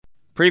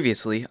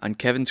Previously on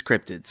Kevin's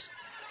Cryptids.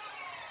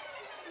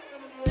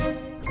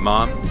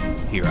 Mom,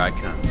 here I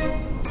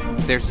come.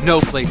 There's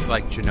no place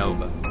like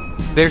Genova.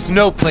 There's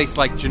no place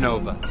like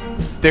Genova.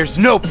 There's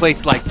no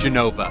place like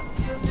Genova.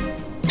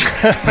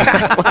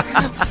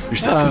 You're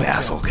such an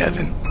asshole,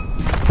 Kevin.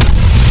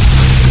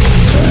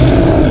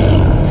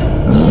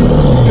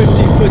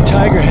 50-foot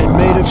tiger head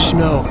made of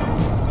snow.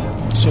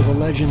 So the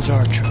legends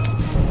are true.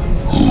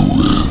 Who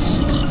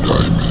is the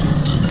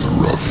diamond in the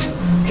rough?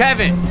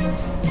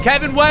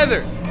 Kevin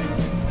Weathers.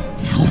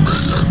 You may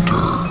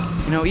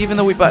enter. You know, even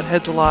though we butt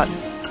heads a lot,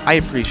 I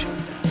appreciate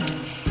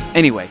it.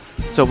 Anyway,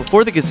 so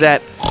before the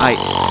Gazette,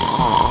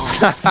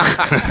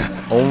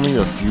 Only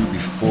a few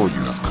before you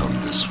have come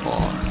this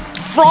far.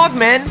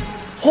 Frogmen!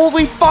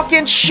 Holy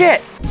fucking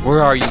shit!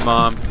 Where are you,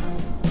 Mom?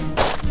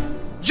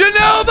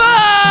 Genova!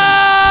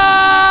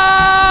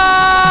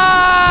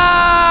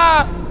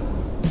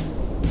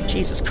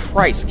 Jesus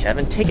Christ,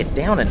 Kevin, take it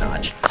down a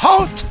notch.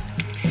 Halt!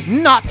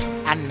 Not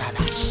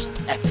another step.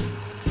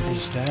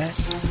 Is that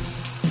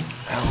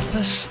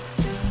Elvis?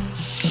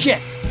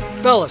 Shit!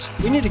 Fellas,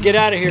 we need to get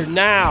out of here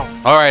now.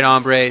 All right,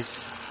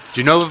 hombres.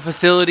 Genova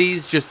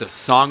facilities just a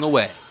song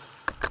away.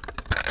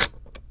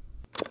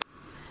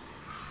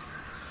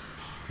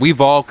 We've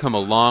all come a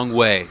long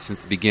way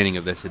since the beginning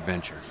of this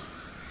adventure,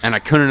 and I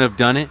couldn't have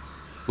done it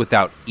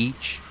without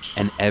each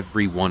and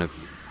every one of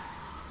you.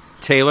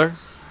 Taylor,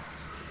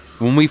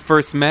 when we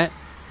first met,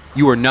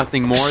 you were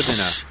nothing more than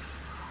a...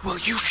 Will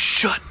you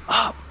shut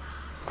up?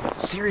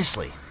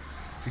 Seriously,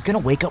 you're gonna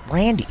wake up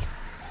Randy.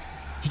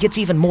 He gets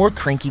even more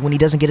cranky when he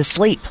doesn't get his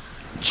sleep.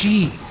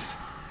 Jeez,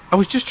 I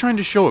was just trying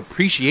to show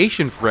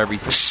appreciation for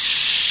everything.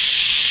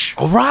 Shh!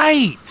 All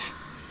right,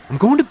 I'm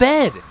going to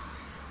bed.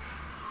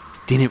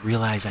 Didn't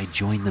realize I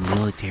joined the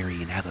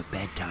military and have a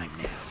bedtime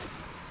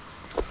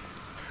now.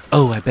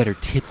 Oh, I better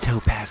tiptoe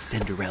past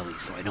Cinderella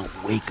so I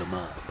don't wake him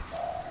up.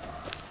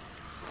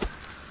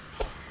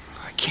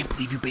 I can't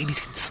believe you babies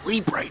can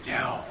sleep right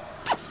now.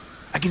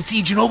 I can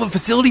see Genova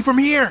facility from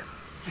here.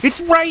 It's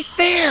right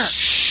there.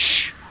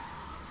 Shh.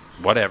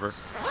 Whatever.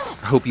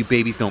 I hope you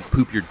babies don't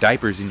poop your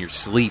diapers in your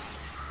sleep.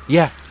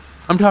 Yeah,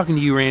 I'm talking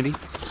to you, Randy.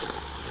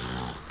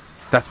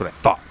 That's what I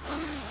thought.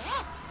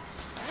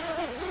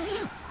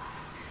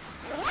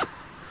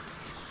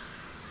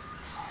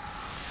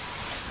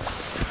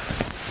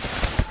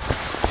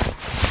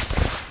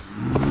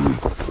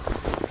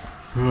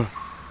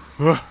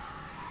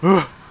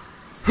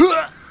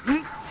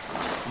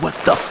 What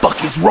the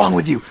fuck is wrong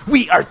with you?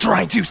 We are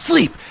trying to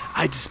sleep!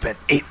 I just spent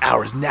 8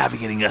 hours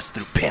navigating us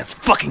through Pan's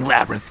fucking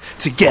labyrinth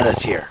to get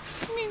us here.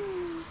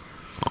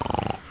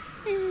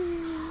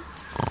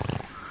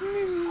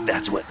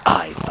 That's what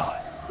I thought.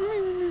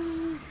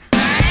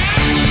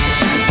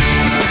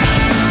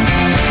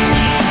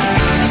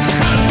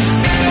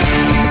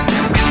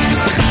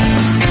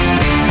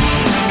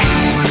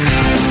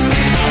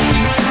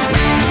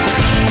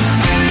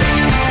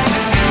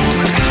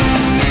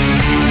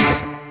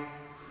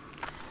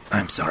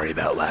 I'm sorry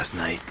about last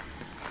night.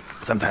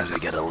 Sometimes I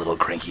get a little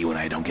cranky when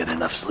I don't get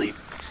enough sleep.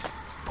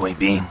 Point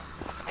being,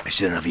 I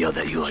shouldn't have yelled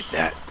at you like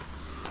that.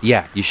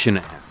 Yeah, you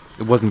shouldn't have.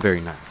 It wasn't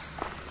very nice.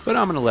 But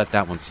I'm gonna let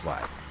that one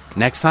slide.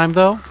 Next time,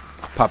 though,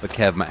 Papa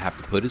Kev might have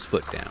to put his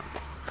foot down.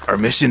 Our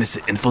mission is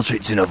to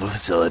infiltrate Genova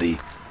facility,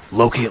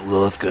 locate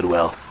Lilith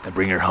Goodwell, and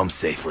bring her home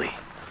safely.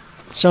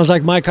 Sounds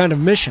like my kind of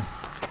mission.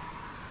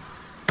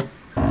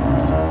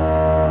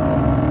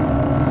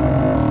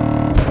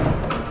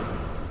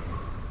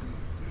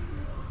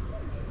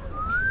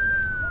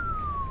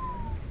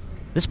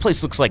 This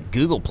place looks like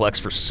Googleplex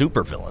for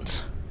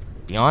supervillains.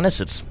 Be honest,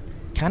 it's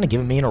kind of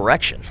giving me an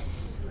erection.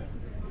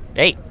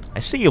 Hey, I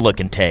see you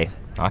looking, Tay.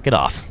 Knock it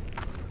off.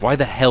 Why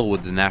the hell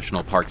would the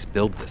national parks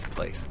build this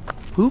place?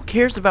 Who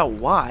cares about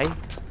why?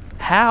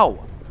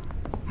 How?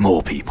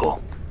 Mole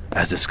people.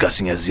 As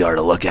disgusting as they are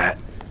to look at,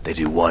 they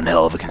do one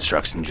hell of a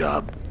construction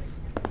job.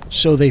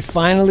 So they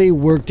finally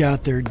worked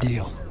out their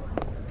deal.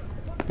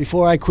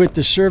 Before I quit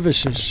the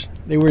services,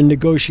 they were in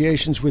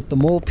negotiations with the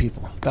mole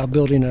people about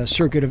building a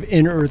circuit of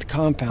in-earth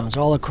compounds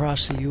all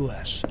across the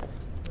U.S.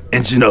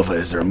 And Genova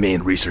is their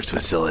main research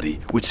facility,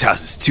 which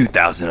houses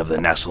 2,000 of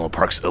the National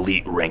Park's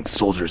elite-ranked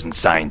soldiers and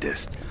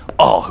scientists,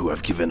 all who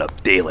have given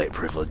up daylight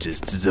privileges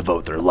to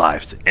devote their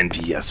lives to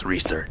NPS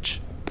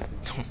research.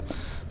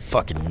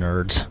 Fucking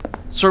nerds.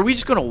 So are we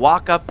just gonna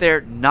walk up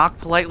there, knock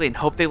politely, and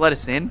hope they let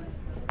us in?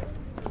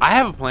 I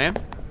have a plan.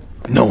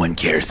 No one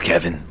cares,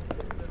 Kevin.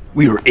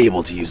 We were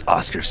able to use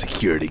Oscar's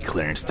security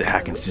clearance to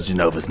hack into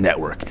Genova's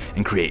network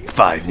and create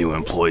 5 new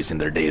employees in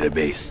their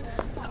database.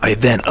 I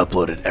then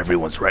uploaded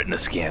everyone's retina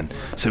scan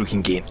so we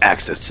can gain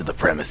access to the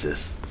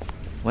premises.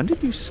 When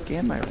did you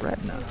scan my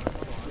retina?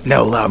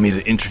 Now allow me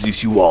to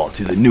introduce you all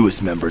to the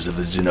newest members of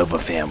the Genova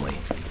family.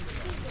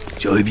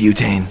 Joey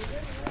Butane,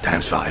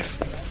 times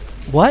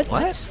 5. What?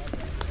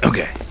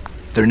 Okay,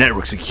 their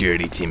network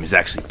security team is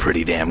actually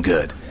pretty damn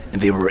good, and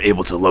they were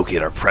able to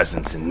locate our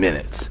presence in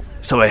minutes.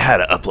 So I had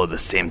to upload the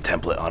same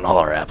template on all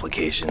our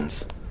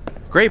applications.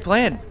 Great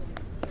plan.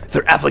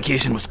 Their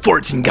application was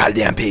 14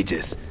 goddamn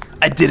pages.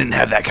 I didn't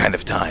have that kind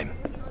of time.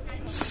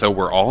 So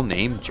we're all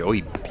named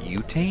Joey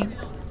Butane?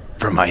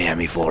 From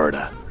Miami,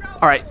 Florida.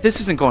 All right, this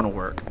isn't going to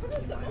work.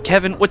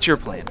 Kevin, what's your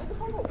plan?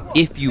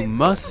 If you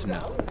must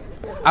know,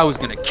 I was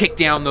gonna kick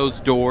down those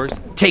doors,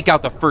 take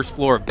out the first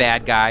floor of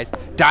bad guys,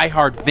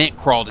 die-hard vent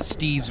crawl to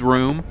Steve's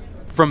room.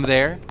 From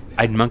there,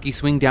 I'd monkey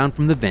swing down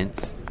from the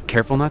vents,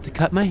 careful not to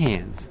cut my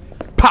hands.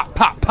 Pop,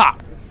 pop,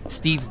 pop!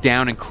 Steve's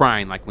down and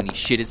crying like when he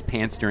shit his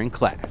pants during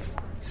class.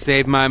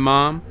 Save my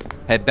mom,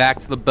 head back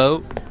to the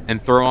boat,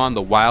 and throw on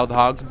the Wild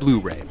Hogs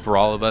Blu-ray for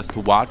all of us to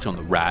watch on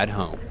the ride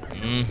home.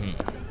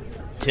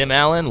 Tim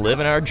Allen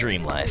living our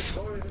dream life.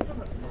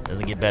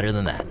 Doesn't get better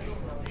than that.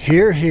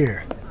 Hear,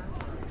 hear.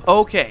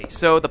 Okay,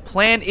 so the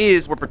plan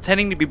is we're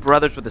pretending to be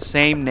brothers with the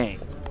same name.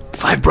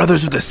 5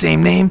 brothers with the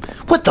same name?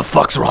 What the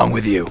fuck's wrong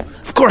with you?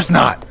 Of course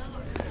not.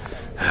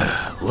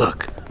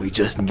 Look, we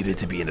just needed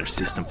to be in their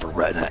system for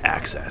retina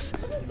access.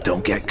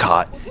 Don't get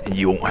caught, and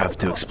you won't have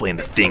to explain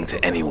a thing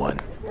to anyone.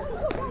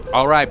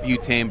 All right,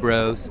 Butane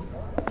Bros.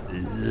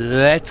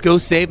 Let's go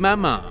save my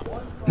mom.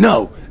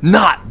 No,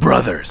 not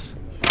brothers.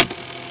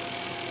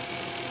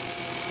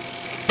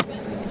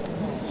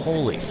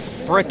 Holy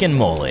frickin'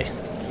 moly.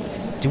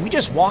 Did we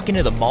just walk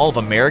into the Mall of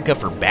America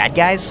for bad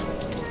guys?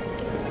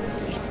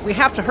 We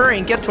have to hurry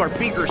and get to our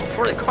beakers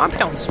before the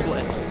compound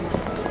split.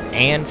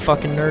 And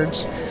fucking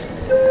nerds?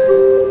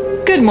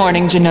 Good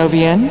morning,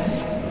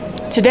 Genovians.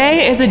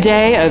 Today is a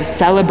day of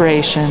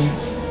celebration.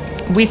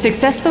 We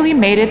successfully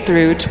made it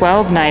through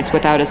 12 nights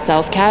without a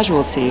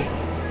self-casualty.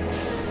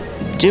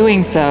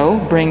 Doing so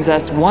brings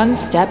us one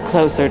step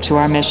closer to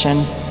our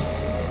mission.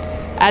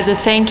 As a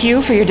thank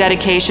you for your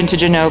dedication to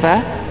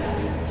Genova,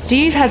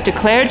 Steve has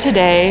declared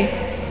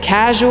today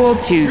Casual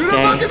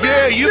Tuesday.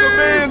 Yeah, you the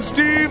man,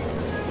 Steve!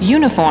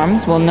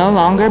 Uniforms will no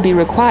longer be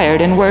required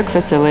in work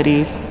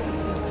facilities.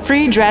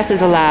 Free dress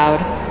is allowed.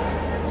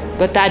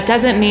 But that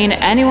doesn't mean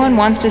anyone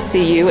wants to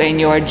see you in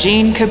your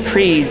jean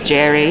capris,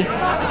 Jerry.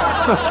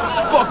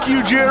 Fuck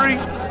you, Jerry!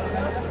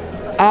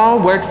 All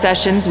work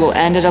sessions will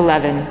end at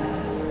 11.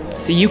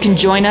 So you can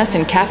join us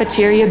in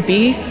Cafeteria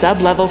B,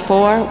 Sub-Level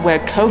 4, where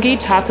Kogi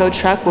Taco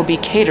Truck will be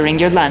catering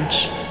your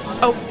lunch.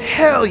 Oh,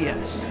 hell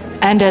yes!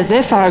 And as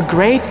if our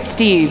great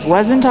Steve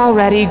wasn't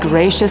already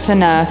gracious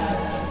enough,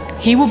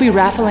 he will be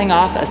raffling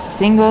off a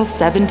single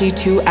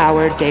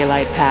 72-hour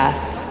daylight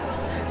pass.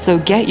 So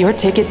get your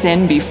tickets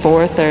in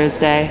before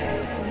Thursday.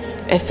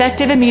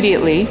 Effective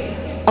immediately,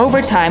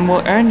 overtime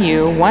will earn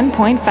you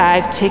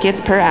 1.5 tickets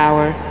per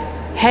hour.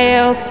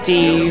 Hail,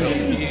 Steve.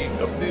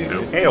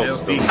 Hail,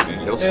 Steve.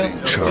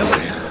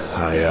 Charlie,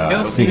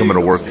 I think I'm going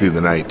to work through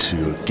the night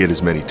to get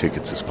as many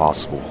tickets as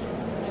possible.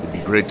 It'd be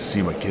great to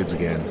see my kids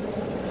again.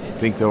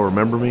 Think they'll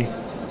remember me?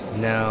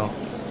 No,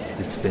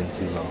 it's been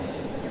too long.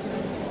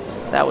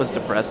 That was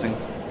depressing.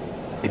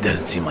 It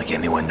doesn't seem like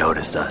anyone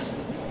noticed us.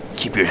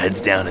 Keep your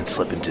heads down and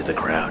slip into the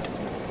crowd.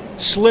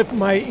 Slip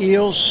my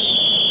eels.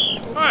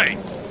 Hey,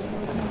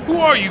 who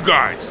are you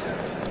guys?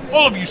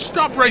 All of you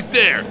stop right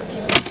there.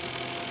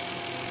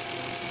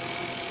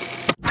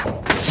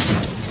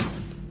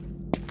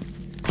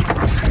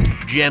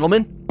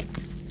 Gentlemen,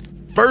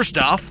 first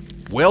off,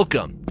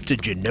 welcome to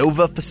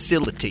Genova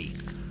Facility.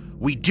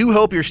 We do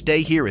hope your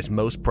stay here is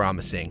most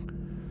promising.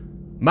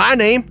 My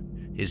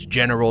name is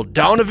General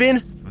Donovan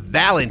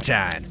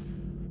Valentine,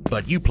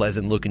 but you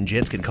pleasant-looking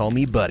gents can call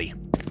me Buddy.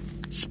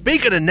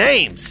 Speaking of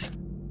names,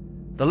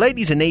 the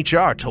ladies in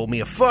HR told me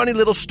a funny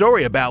little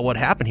story about what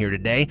happened here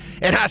today,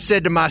 and I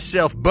said to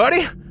myself,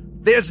 Buddy,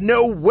 there's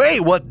no way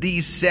what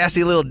these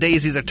sassy little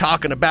daisies are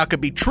talking about could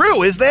be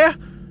true, is there?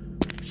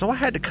 So I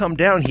had to come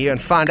down here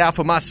and find out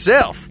for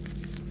myself.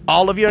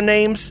 All of your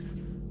names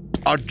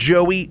are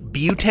Joey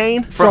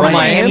Butane? From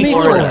Miami,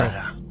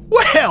 Florida.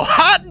 Well,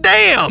 hot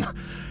damn!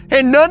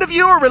 And none of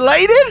you are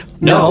related?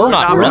 No, we're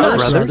not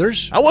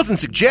brothers. I wasn't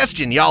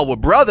suggesting y'all were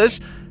brothers.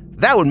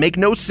 That would make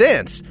no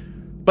sense.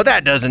 But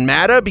that doesn't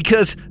matter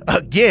because,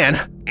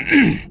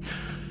 again,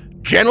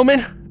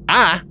 gentlemen,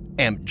 I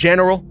am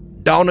General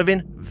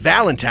Donovan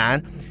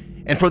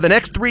Valentine, and for the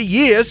next 3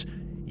 years,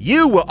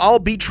 you will all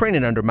be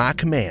training under my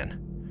command.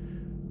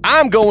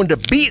 I'm going to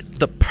beat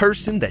the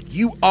person that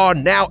you are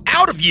now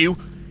out of you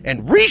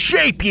and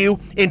reshape you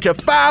into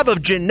 5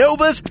 of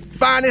Genova's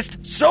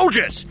finest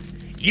soldiers.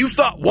 You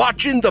thought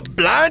watching The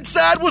Blind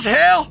Side was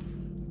hell?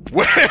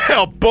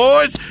 Well,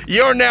 boys,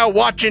 you're now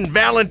watching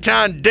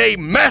Valentine Day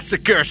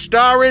Massacre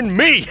starring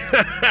me.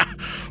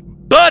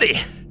 Buddy,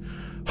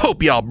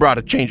 hope y'all brought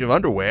a change of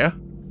underwear.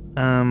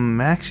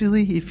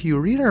 Actually, if you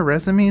read our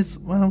resumes,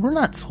 well, we're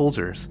not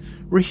soldiers.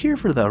 We're here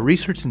for the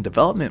research and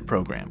development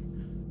program.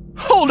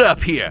 Hold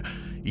up here.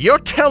 You're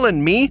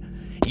telling me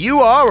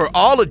you are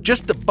all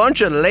just a bunch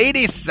of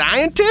lady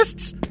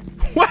scientists?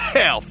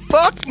 Well,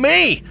 fuck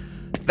me.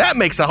 That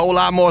makes a whole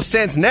lot more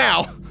sense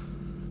now.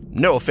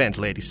 No offense,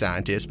 lady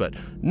scientists, but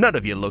none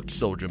of you looked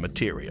soldier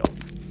material.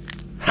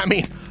 I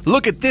mean,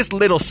 look at this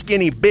little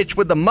skinny bitch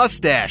with the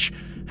mustache.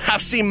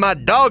 I've seen my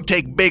dog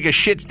take bigger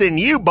shits than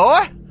you,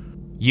 boy.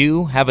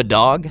 You have a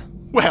dog?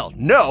 Well,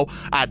 no,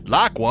 I'd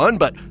like one,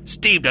 but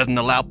Steve doesn't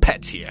allow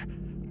pets here.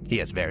 He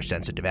has very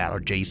sensitive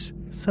allergies.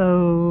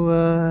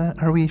 So,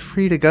 are we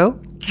free to go?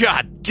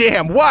 God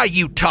damn, why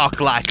you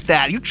talk like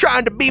that? You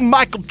trying to be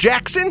Michael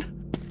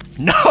Jackson?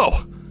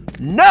 No,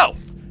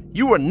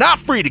 you are not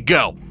free to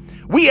go.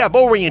 We have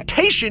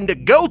orientation to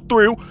go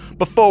through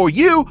before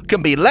you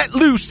can be let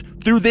loose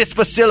through this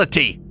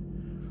facility.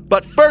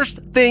 But first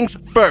things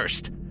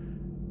first.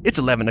 It's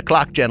 11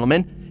 o'clock,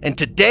 gentlemen, and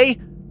today,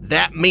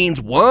 that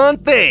means one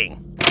thing.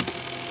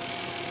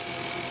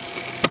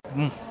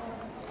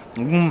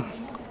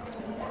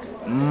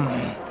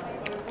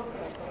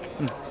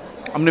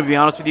 I'm gonna be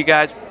honest with you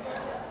guys.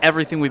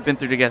 Everything we've been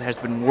through together has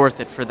been worth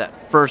it for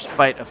that first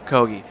bite of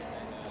Kogi.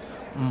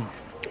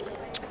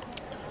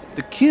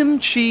 The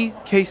kimchi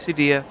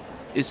quesadilla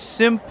is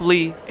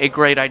simply a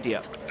great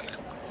idea.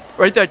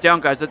 Write that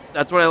down, guys.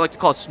 That's what I like to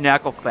call a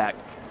snackle fact.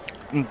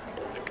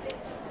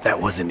 That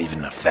wasn't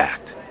even a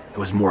fact. It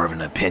was more of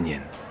an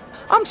opinion.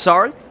 I'm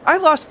sorry. I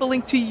lost the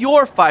link to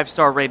your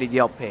 5-star rated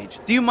Yelp page.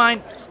 Do you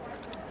mind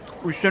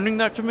resending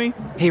that to me?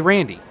 Hey,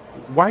 Randy,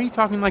 why are you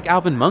talking like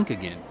Alvin Monk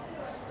again?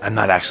 I'm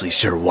not actually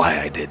sure why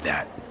I did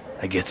that.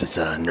 I guess it's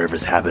a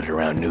nervous habit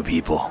around new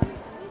people.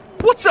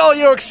 What's all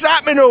your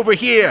excitement over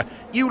here?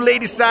 You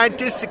lady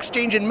scientists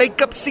exchanging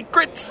makeup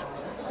secrets?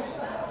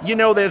 You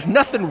know, there's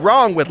nothing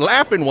wrong with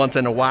laughing once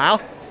in a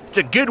while. It's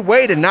a good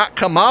way to not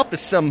come off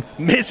as some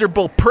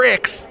miserable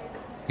pricks.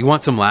 You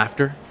want some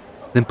laughter?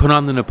 Then put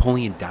on the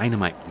Napoleon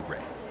Dynamite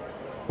Blu-ray.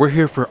 We're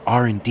here for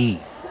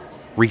R&D,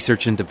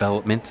 research and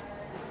development.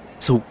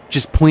 So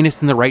just point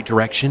us in the right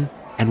direction,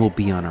 and we'll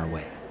be on our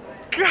way.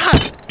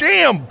 God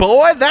damn,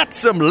 boy, that's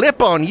some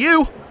lip on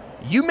you.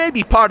 You may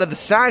be part of the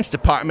science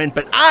department,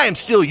 but I am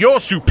still your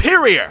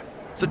superior.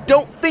 So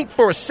don't think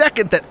for a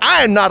second that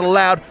I am not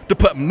allowed to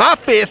put my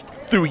fist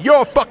through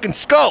your fucking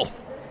skull.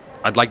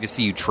 I'd like to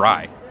see you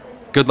try.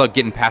 Good luck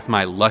getting past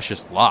my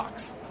luscious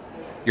locks.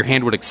 Your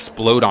hand would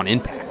explode on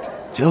impact.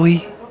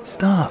 Joey,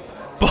 stop.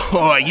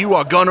 Boy, you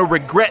are gonna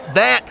regret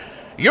that.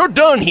 You're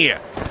done here.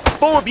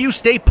 4 of you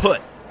stay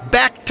put.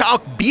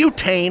 Backtalk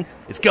Butane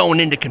is going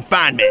into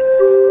confinement.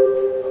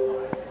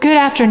 Good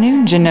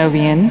afternoon,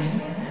 Genovians.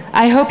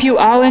 I hope you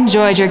all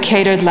enjoyed your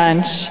catered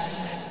lunch.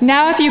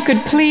 Now if you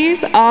could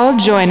please all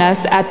join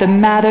us at the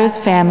Mathers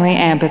Family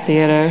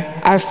Amphitheater.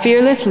 Our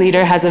fearless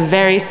leader has a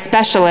very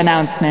special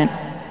announcement.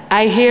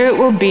 I hear it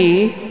will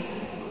be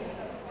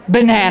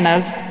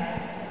bananas.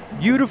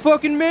 You the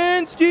fucking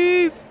man,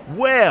 Steve?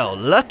 Well,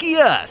 lucky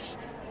us.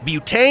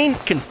 Butane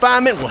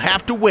confinement will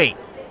have to wait.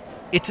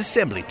 It's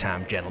assembly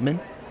time, gentlemen.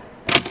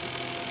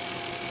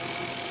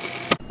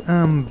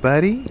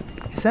 Buddy?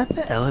 Is that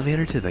the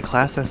elevator to the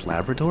Class S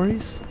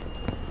laboratories?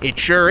 It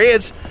sure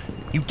is.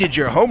 You did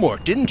your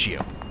homework, didn't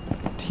you?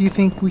 Do you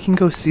think we can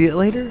go see it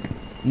later?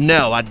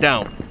 No, I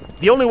don't.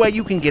 The only way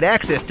you can get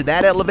access to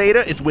that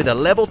elevator is with a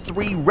level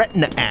 3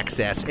 retina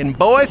access. And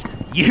boys,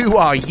 you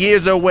are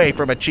years away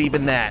from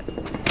achieving that.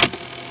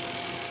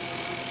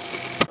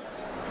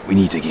 We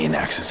need to gain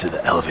access to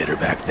the elevator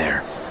back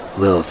there.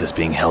 Lilith is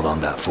being held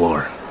on that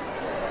floor.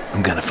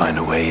 I'm gonna find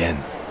a way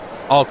in.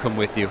 I'll come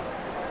with you.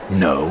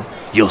 No,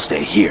 you'll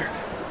stay here.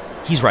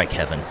 He's right,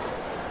 Kevin.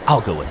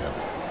 I'll go with him.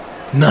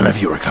 None of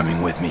you are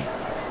coming with me.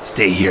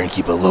 Stay here and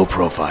keep a low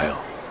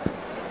profile.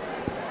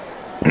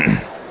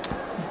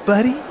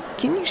 Buddy,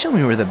 can you show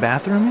me where the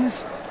bathroom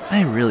is?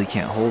 I really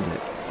can't hold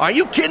it. Are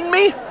you kidding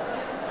me?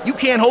 You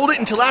can't hold it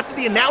until after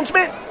the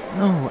announcement?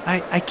 No,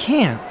 I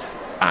can't.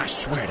 I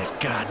swear to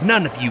God,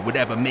 none of you would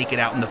ever make it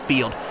out in the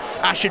field.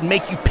 I should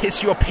make you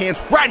piss your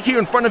pants right here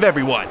in front of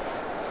everyone.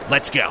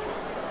 Let's go.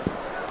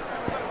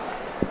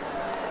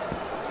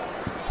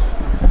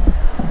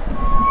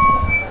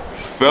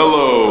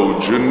 Fellow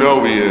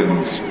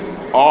Genovians,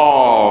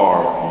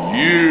 are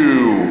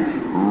you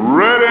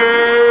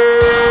ready?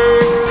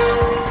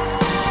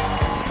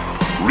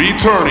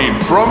 Returning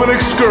from an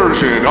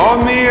excursion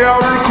on the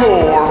outer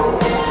core,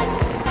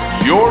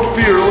 your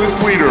fearless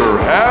leader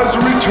has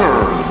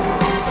returned.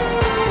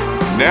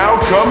 Now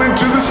coming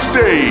to the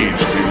stage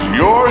is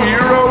your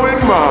hero in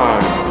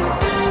mind,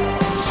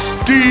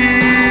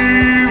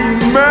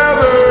 Steve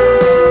Mathers.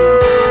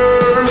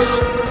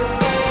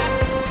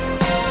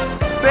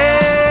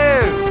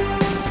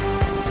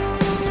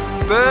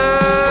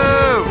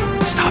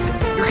 Boo! Stop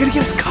it. You're gonna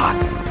get us caught.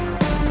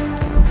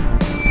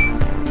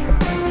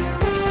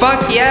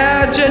 Fuck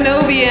yeah,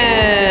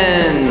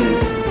 Genovians!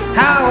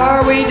 How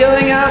are we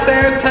doing out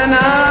there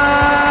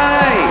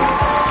tonight?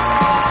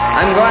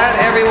 I'm glad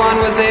everyone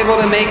was able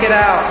to make it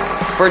out,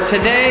 for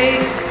today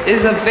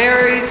is a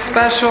very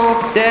special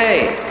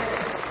day.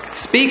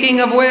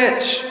 Speaking of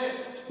which,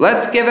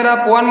 let's give it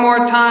up one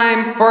more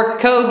time for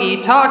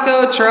Kogi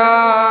Taco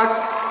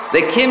Truck.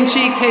 The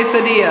kimchi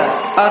quesadilla,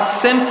 a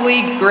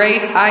simply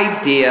great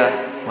idea.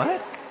 What?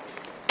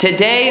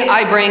 Today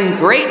I bring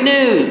great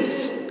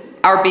news.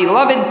 Our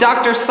beloved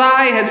Dr.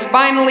 Sai has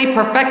finally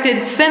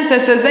perfected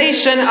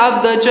synthesization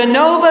of the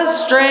Genova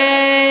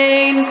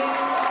strain.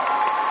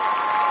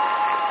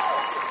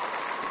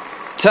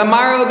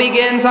 Tomorrow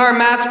begins our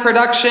mass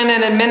production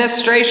and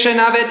administration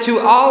of it to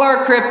all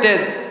our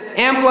cryptids.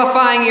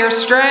 amplifying your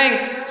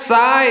strength,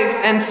 size,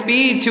 and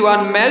speed to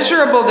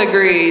unmeasurable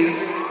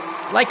degrees.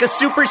 Like a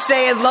Super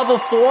Saiyan level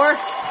 4?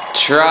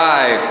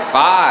 Try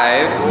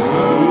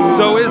 5.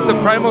 So is the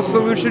primal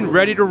solution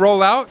ready to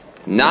roll out?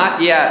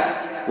 Not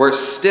yet. We're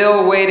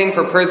still waiting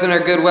for Prisoner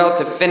Goodwill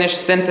to finish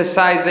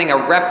synthesizing a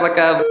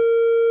replica of...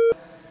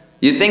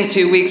 You'd think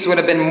 2 weeks would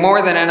have been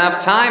more than enough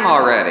time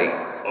already.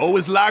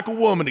 Always like a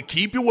woman to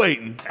keep you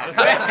waiting.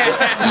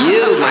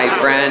 You, my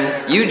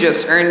friend, you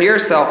just earned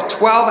yourself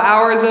 12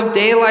 hours of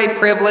daylight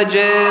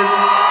privileges.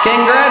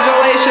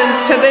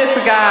 Congratulations to this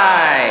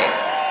guy.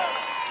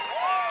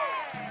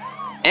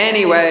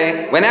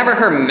 Anyway, whenever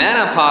her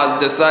menopause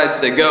decides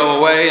to go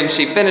away and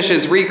she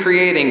finishes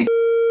recreating,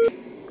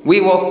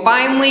 we will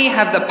finally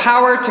have the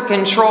power to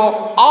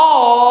control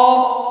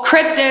all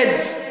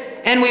cryptids.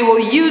 And we will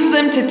use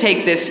them to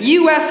take this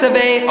US of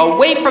A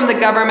away from the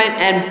government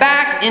and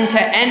back into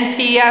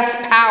NPS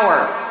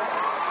power.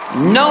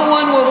 No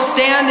one will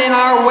stand in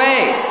our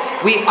way.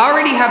 We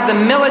already have the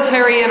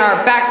military in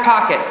our back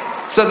pocket,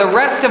 so the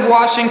rest of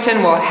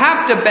Washington will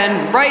have to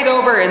bend right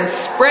over and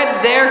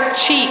spread their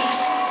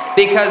cheeks,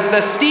 because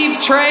the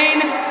Steve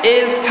train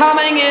is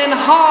coming in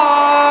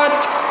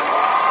hot.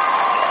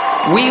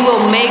 We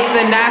will make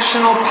the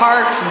national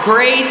parks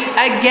great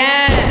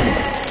again.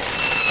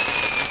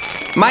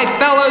 My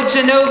fellow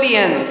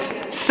Genovians,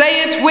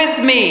 say it with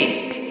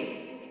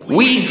me.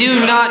 We do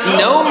not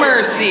know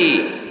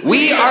mercy.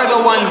 We are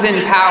the ones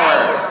in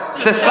power.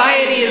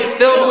 Society is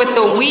filled with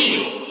the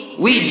weak.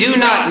 We do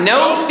not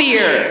know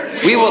fear.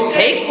 We will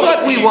take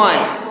what we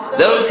want.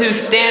 Those who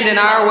stand in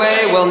our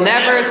way will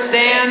never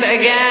stand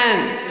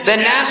again. The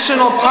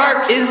national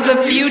parks is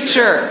the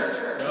future.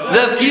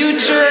 The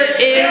future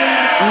is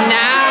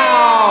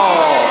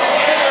now.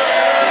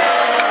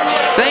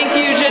 Thank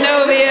you,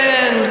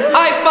 Genovians.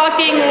 I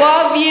fucking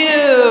love you.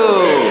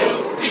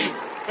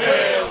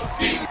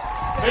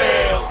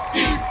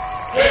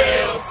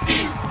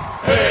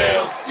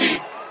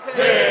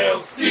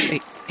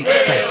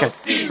 Hey,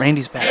 guys,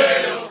 Randy's back.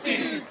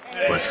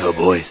 Let's go,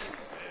 boys.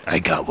 I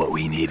got what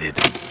we needed.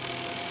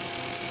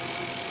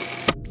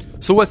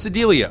 So what's the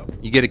dealio?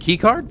 You get a key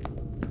card?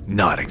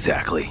 Not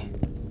exactly.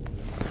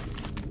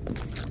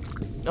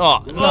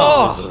 Oh,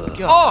 no.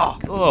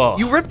 Oh,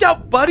 you ripped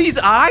out Buddy's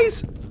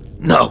eyes?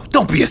 No,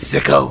 don't be a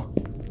sicko.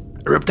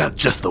 I ripped out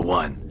just the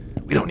one.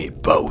 We don't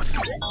need both.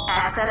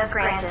 Access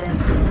granted.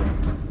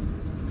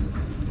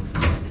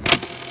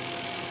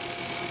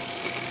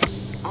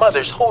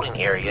 Mother's holding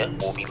area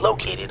will be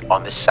located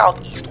on the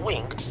southeast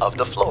wing of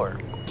the floor.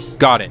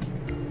 Got it.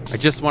 I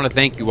just want to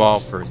thank you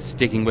all for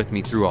sticking with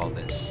me through all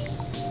this.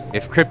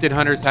 If cryptid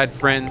hunters had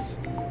friends,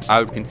 I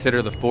would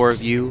consider the four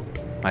of you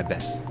my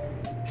best.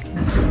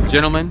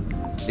 Gentlemen,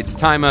 it's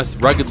time us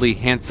ruggedly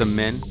handsome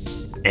men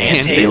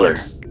and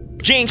Taylor.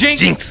 Jinx!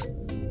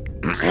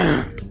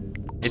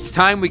 It's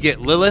time we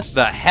get Lilith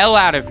the hell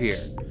out of here.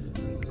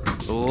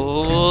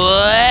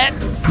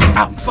 Let's...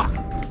 Oh, fuck.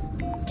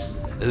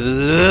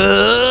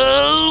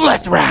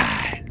 Let's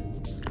ride.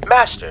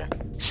 Master,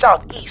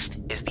 southeast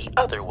is the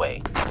other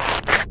way.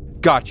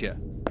 Gotcha.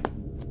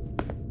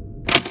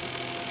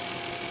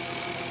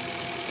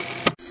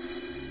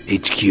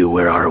 HQ,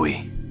 where are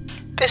we?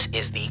 This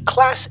is the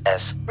Class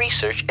S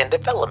Research and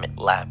Development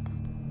Lab.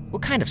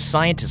 What kind of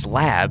scientist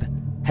lab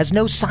has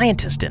no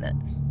scientist in it?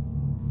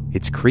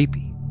 It's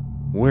creepy.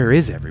 Where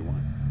is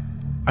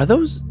everyone? Are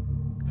those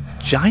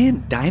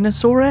giant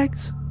dinosaur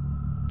eggs?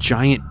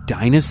 Giant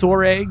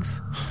dinosaur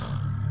eggs?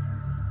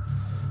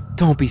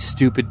 Don't be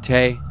stupid,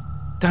 Tay.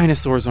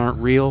 Dinosaurs aren't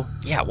real.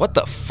 Yeah, what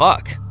the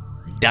fuck?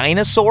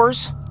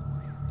 Dinosaurs?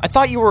 I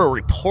thought you were a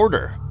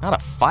reporter, not a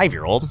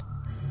 5-year-old.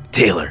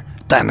 Taylor,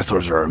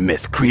 dinosaurs are a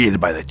myth created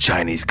by the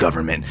Chinese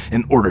government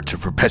in order to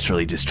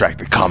perpetually distract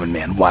the common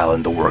man while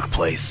in the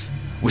workplace,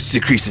 which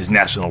decreases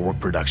national work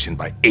production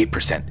by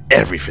 8%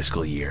 every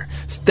fiscal year,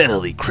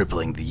 steadily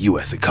crippling the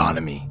U.S.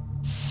 economy.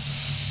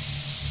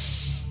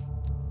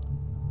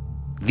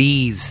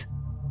 These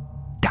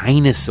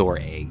dinosaur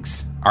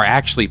eggs are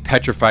actually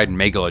petrified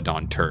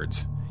megalodon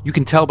turds. You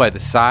can tell by the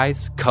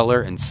size,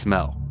 color, and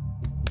smell.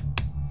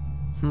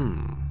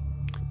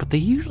 But they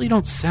usually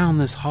don't sound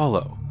this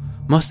hollow.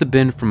 Must have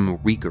been from a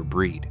weaker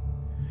breed.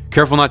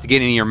 Careful not to get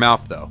any in your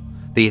mouth, though.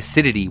 The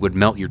acidity would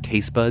melt your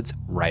taste buds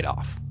right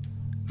off.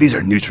 These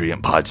are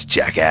nutrient pods,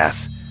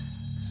 jackass.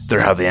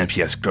 They're how the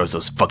NPS grows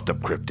those fucked up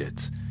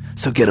cryptids.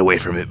 So get away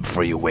from it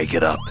before you wake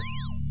it up.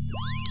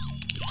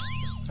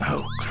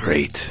 Oh,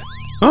 great.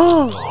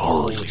 Oh,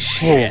 holy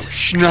shit.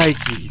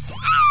 Shnikes.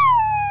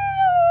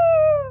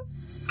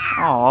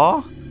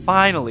 Aw,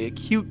 finally, a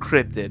cute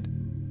cryptid.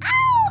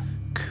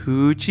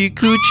 Coochie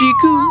coochie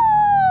coo.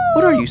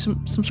 What are you,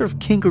 some sort of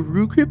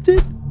kangaroo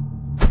cryptid?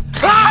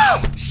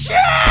 Ah!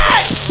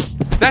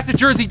 Shit! That's a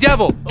Jersey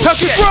Devil. Tuck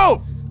his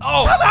throat!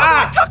 Oh,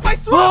 tuck my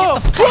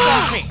throat! Get the fuck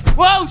off me!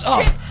 Whoa,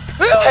 shit!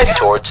 Head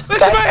towards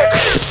that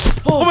exit.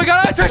 Oh my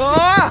god, I touched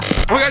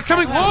Oh my god, it's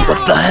coming forward!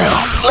 What the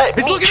hell?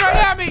 It's looking right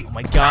at me! Oh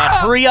my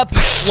god, hurry up,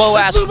 you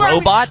slow-ass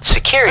robot!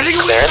 Security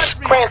clearance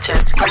granted.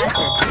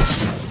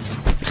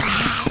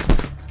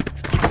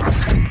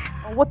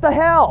 What the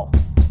hell?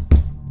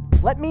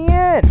 Let me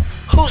in!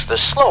 Who's the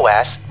slow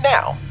ass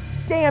now?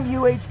 Damn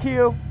you,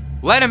 HQ!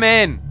 Let him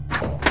in!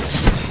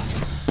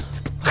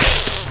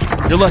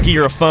 You're lucky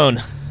you're a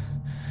phone.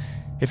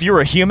 If you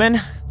were a human,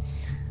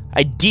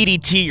 I'd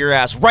DDT your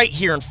ass right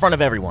here in front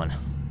of everyone.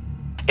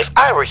 If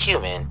I were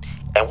human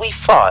and we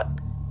fought,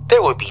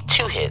 there would be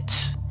 2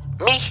 hits.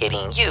 Me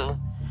hitting you,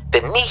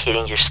 then me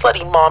hitting your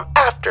slutty mom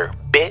after,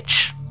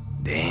 bitch.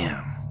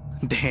 Damn.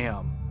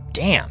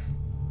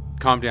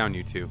 Calm down,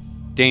 you two.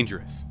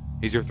 Dangerous.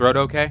 Is your throat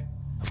okay?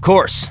 Of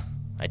course.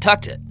 I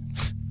tucked it.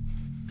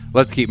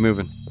 Let's keep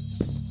moving.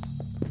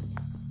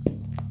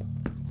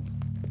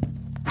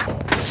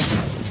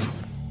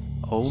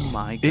 Oh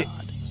my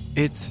god.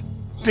 It's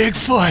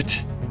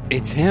Bigfoot!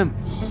 It's him.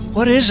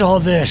 What is all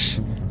this?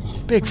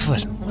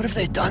 Bigfoot, what have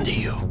they done to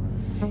you?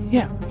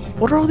 Yeah,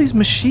 what are all these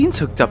machines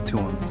hooked up to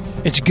him?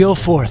 It's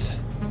Gilforth.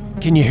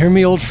 Can you hear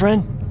me, old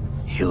friend?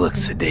 He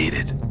looks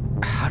sedated.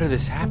 How did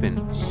this happen?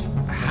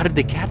 How did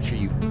they capture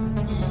you?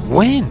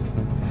 When?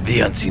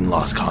 The Unseen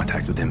lost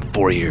contact with him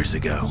 4 years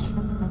ago.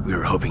 We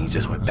were hoping he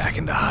just went back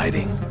into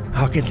hiding.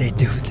 How could they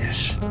do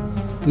this?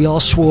 We all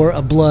swore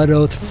a blood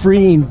oath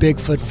freeing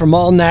Bigfoot from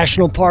all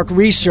National Park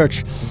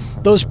research.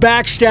 Those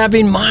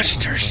backstabbing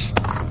monsters.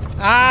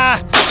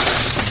 Ah!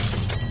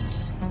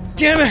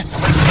 Damn it!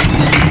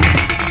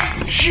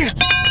 Shit!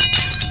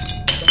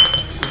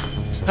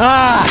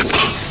 Ah!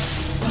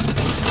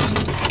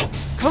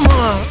 Come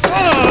on!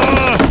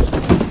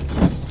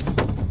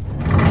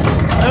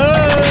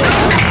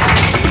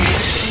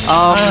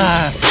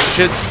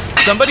 Should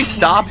somebody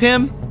stop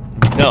him?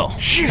 No.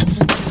 Shit!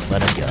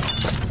 Let him go.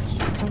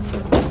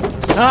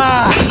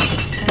 Ah!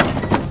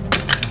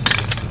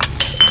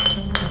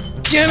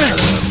 Damn it!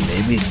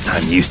 Maybe it's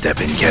time you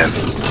step in, Kev.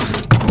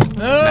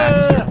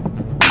 Master,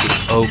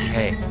 it's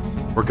okay.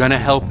 We're gonna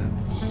help him.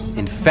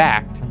 In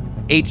fact,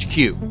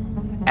 HQ,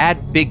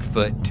 add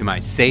Bigfoot to my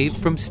Save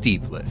from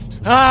Steve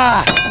list.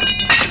 Ah!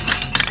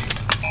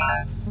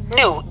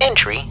 New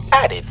entry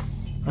added.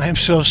 I am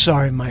so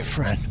sorry, my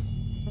friend.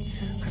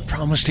 I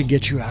promise to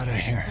get you out of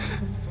here.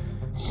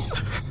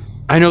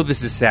 I know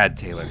this is sad,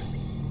 Taylor,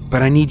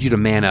 but I need you to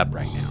man up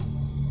right now.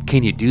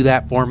 Can you do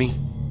that for me?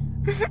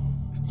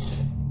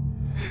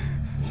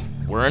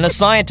 We're in a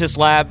scientist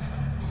lab.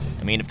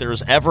 I mean, if there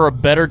was ever a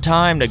better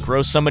time to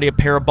grow somebody a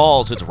pair of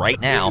balls, it's right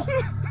now.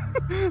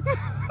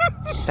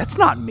 That's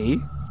not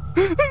me.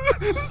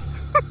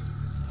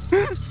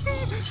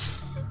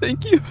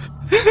 Thank you.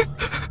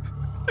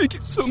 Thank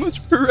you so much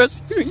for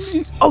rescuing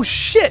me. Oh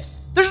shit!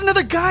 There's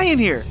another guy in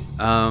here!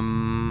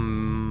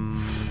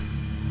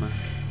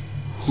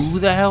 Who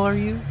the hell are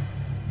you?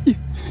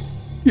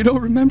 You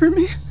don't remember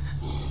me?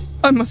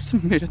 I must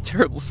have made a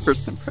terrible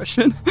first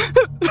impression.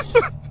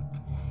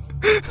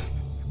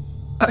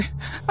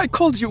 I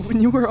called you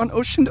when you were on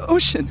Ocean to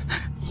Ocean.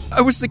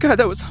 I was the guy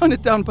that was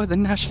hunted down by the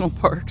national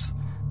parks.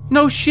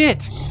 No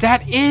shit!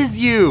 That is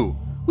you!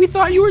 We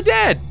thought you were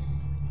dead!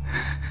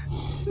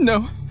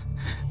 No.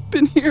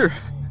 Been here.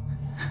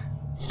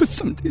 But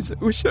some days I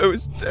wish I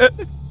was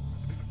dead.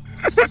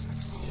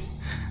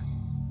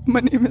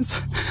 My name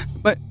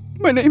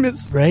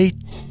is... Ray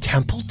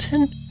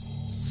Templeton?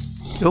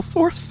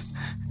 Gilforth?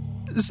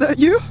 Is that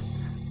you?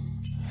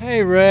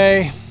 Hey,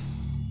 Ray.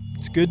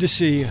 It's good to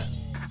see you.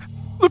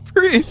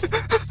 Lepre!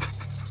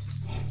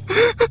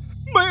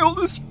 My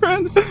oldest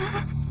friend.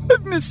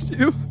 I've missed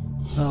you.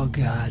 Oh,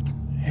 God.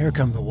 Here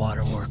come the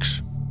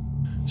waterworks.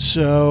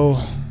 So,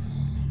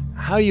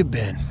 how you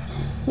been?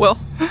 Well,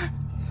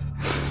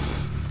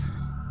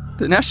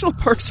 the National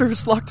Park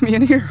Service locked me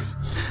in here,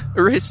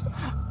 erased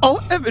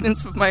all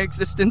evidence of my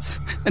existence,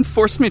 and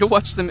forced me to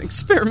watch them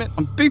experiment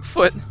on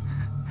Bigfoot.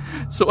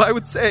 So I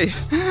would say,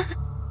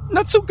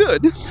 not so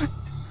good.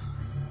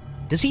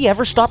 Does he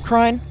ever stop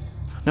crying?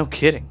 No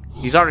kidding.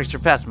 He's already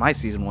surpassed my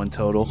season 1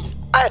 total.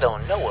 I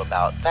don't know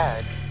about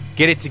that.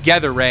 Get it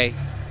together, Ray.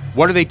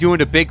 What are they doing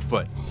to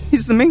Bigfoot?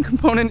 He's the main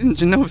component in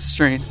Genova's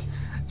strain.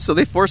 So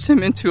they force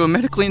him into a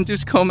medically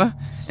induced coma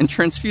and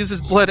transfuse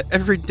his blood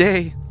every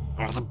day.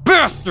 Oh, the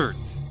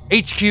bastards!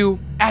 HQ,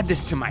 add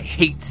this to my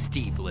Hate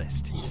Steve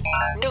list.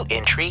 New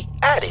entry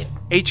added.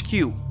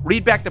 HQ,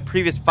 read back the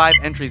previous 5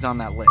 entries on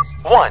that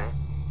list. 1.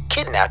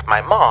 Kidnapped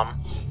my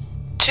mom.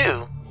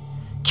 2.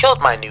 Killed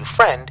my new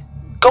friend,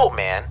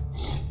 Goatman.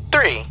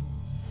 3.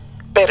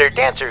 Better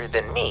dancer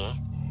than me.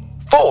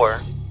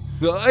 4.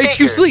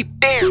 HQ, sleep!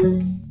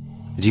 Damn.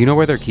 Do you know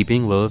where they're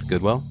keeping Lilith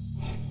Goodwell?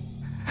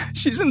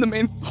 She's in the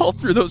main hall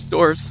through those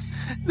doors.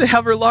 They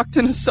have her locked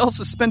in a cell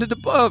suspended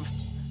above.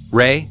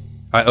 Ray,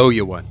 I owe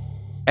you one.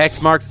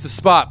 X marks the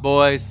spot,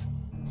 boys.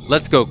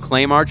 Let's go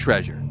claim our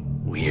treasure.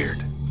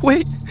 Weird.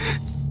 Wait,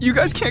 you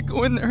guys can't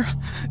go in there.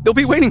 They'll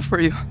be waiting for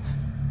you.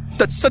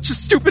 That's such a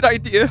stupid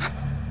idea.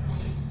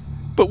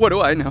 But what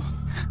do I know?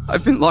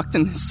 I've been locked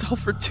in this cell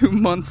for 2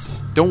 months.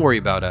 Don't worry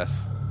about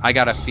us. I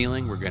got a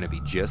feeling we're gonna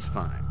be just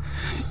fine.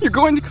 You're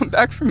going to come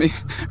back for me,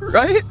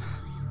 right?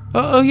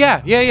 Oh,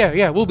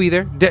 yeah. We'll be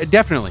there.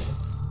 Definitely.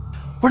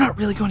 We're not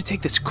really going to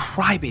take this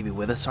crybaby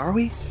with us, are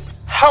we?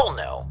 Hell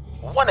no.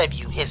 One of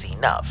you is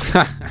enough.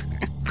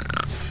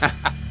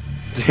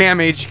 Damn,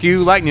 HQ,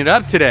 lighting it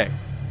up today.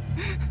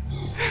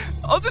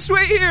 I'll just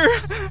wait here.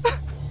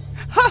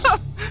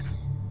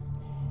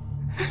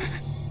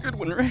 Good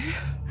one, Ray.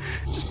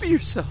 Just be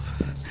yourself.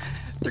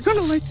 They're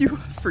gonna like you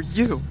for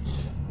you.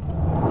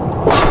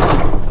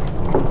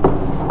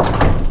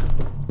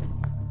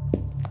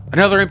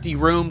 Another empty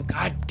room.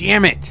 God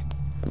damn it.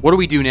 What do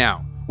we do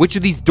now? Which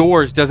of these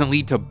doors doesn't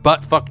lead to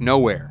butt-fuck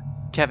nowhere?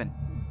 Kevin.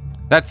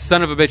 That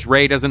son of a bitch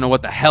Ray doesn't know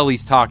what the hell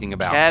he's talking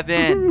about.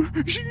 Kevin.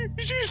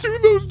 She's through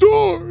those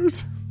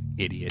doors.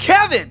 Idiot.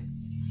 Kevin!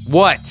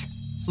 What?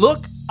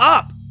 Look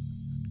up!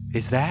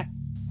 Is that?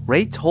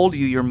 Ray told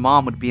you your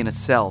mom would be in a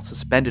cell,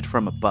 suspended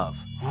from above.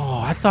 Oh,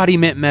 I thought he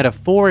meant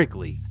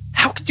metaphorically.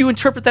 How could you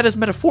interpret that as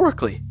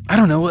metaphorically? I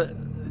don't know.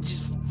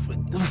 Just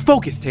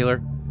focus, Taylor.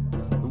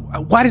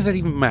 Why does that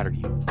even matter to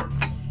you?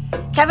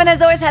 Kevin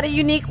has always had a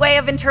unique way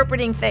of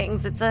interpreting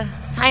things. It's a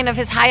sign of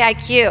his high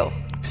IQ.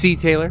 See,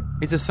 Taylor?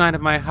 It's a sign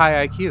of my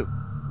high IQ.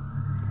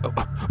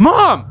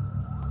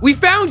 Mom! We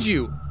found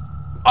you!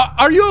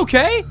 Are you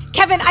okay?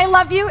 Kevin, I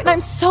love you, and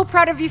I'm so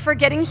proud of you for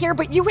getting here,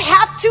 but you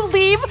have to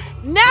leave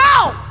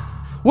now!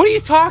 What are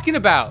you talking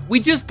about? We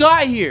just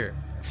got here.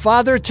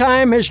 Father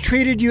Time has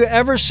treated you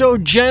ever so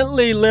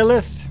gently,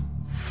 Lilith.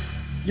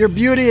 Your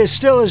beauty is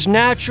still as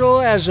natural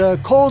as a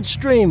cold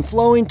stream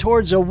flowing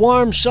towards a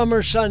warm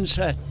summer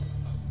sunset.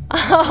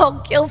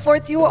 Oh,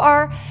 Gilforth, you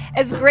are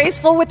as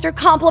graceful with your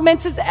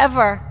compliments as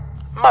ever.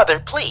 Mother,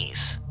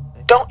 please,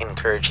 don't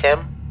encourage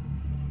him.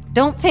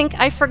 Don't think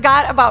I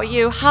forgot about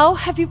you. How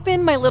have you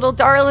been, my little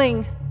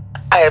darling?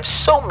 I have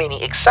so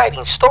many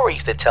exciting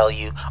stories to tell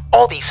you,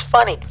 all these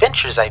fun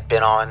adventures I've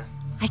been on.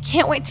 I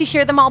can't wait to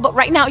hear them all, but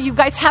right now you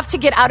guys have to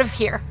get out of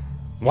here.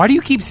 Why do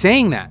you keep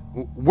saying that?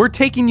 We're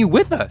taking you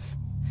with us.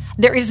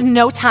 There is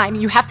no time.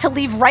 You have to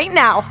leave right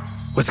now.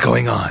 What's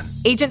going on?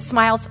 Agent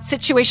Smiles,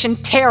 situation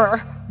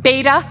terror.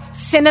 Beta,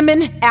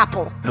 cinnamon,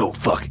 apple. Oh,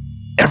 fuck.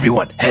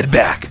 Everyone, head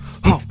back.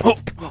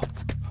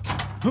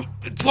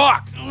 It's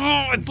locked.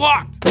 Oh, it's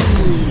locked.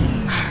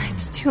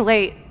 It's too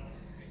late.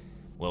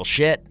 Well,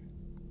 shit.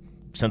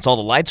 Since all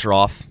the lights are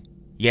off,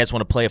 you guys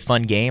want to play a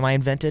fun game I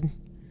invented?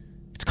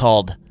 It's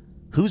called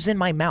Who's in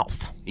My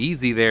Mouth?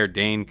 Easy there,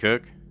 Dane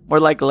Cook. More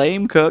like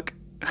lame Cook.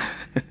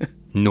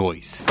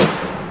 Noise.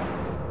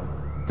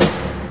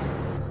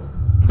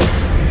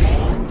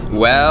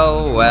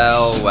 Well,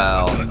 well,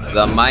 well.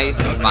 The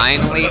mice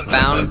finally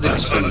found the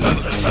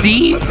cheese.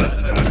 Steve?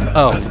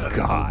 Oh,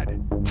 God.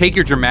 Take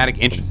your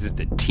dramatic entrances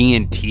to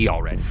TNT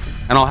already.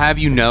 And I'll have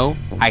you know,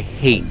 I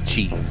hate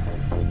cheese.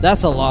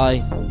 That's a lie.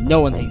 No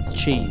one hates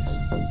cheese.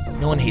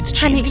 No one hates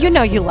cheese. Honey, you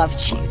know you love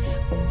cheese.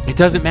 It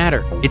doesn't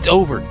matter. It's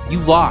over. You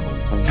lost.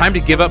 Time to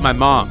give up my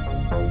mom.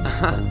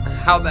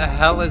 How the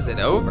hell is it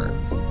over?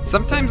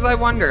 Sometimes I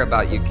wonder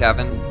about you,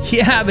 Kevin.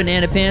 Yeah,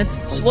 Banana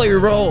Pants. Slow your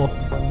roll.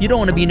 You don't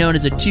want to be known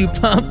as a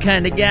two-pump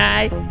kind of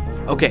guy.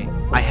 Okay,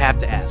 I have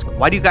to ask,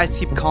 why do you guys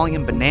keep calling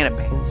him Banana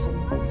Pants?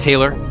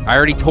 Taylor, I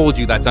already told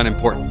you that's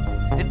unimportant.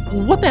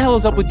 And what the hell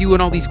is up with you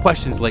and all these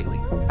questions lately?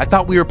 I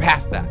thought we were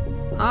past that.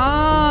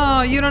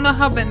 Oh, you don't know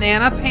how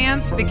Banana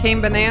Pants became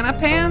Banana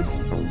Pants?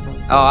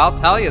 Oh, I'll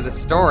tell you the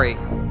story.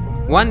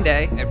 One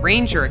day, at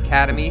Ranger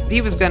Academy,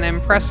 he was going to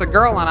impress a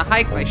girl on a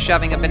hike by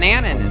shoving a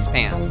banana in his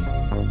pants.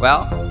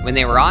 Well, when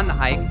they were on the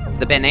hike,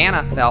 the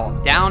banana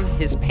fell down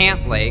his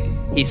pant leg.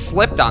 He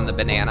slipped on the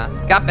banana,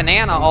 got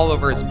banana all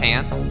over his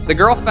pants. The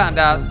girl found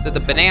out that the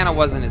banana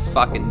wasn't his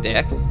fucking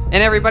dick, and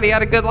everybody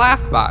had a good laugh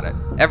about it.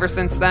 Ever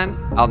since then,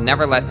 I'll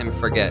never let him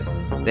forget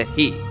that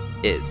he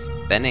is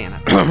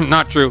Banana Pants.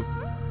 Not true.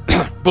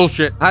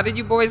 Bullshit. How did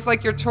you boys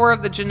like your tour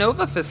of the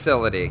Genova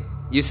facility?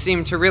 You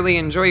seem to really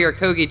enjoy your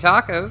Kogi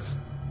tacos.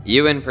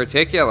 You in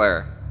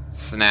particular,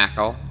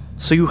 Snackle.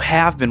 So you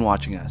have been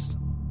watching us.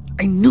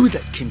 I knew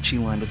that Kimchi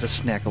line was a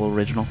Snackle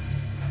original.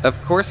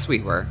 Of course we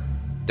were.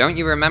 Don't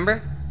you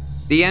remember?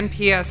 The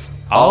NPS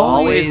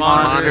always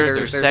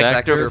monitors their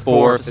Sector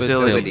 4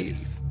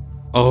 facilities.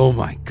 Oh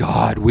my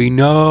God, we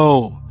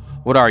know.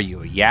 What are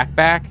you, a yak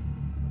back?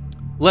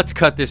 Let's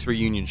cut this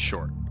reunion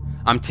short.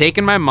 I'm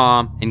taking my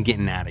mom and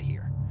getting out of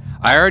here.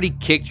 I already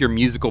kicked your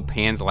musical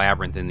Pan's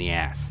Labyrinth in the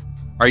ass.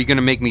 Are you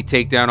gonna make me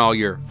take down all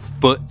your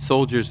foot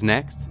soldiers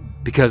next?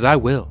 Because I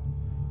will.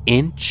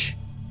 Inch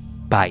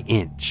by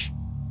inch.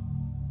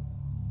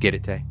 Get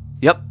it, Tay?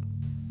 Yep.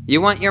 You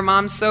want your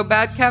mom so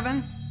bad,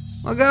 Kevin?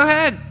 Well, go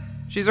ahead.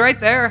 She's right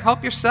there.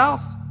 Help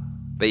yourself.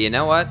 But you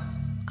know what?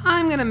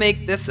 I'm gonna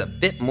make this a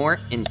bit more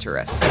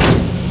interesting.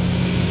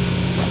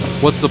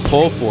 What's the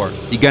poll for?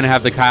 You gonna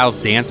have the Kyles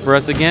dance for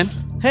us again?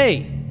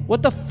 Hey,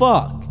 what the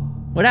fuck?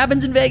 What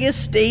happens in Vegas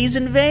stays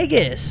in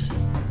Vegas.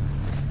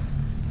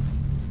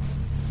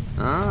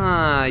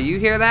 Ah, you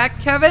hear that,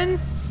 Kevin?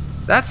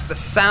 That's the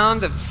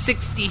sound of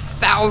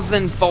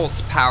 60,000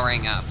 volts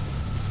powering up.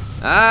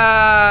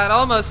 Ah, it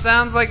almost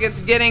sounds like it's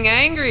getting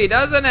angry,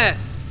 doesn't it?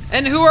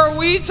 And who are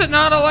we to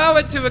not allow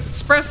it to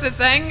express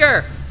its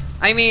anger?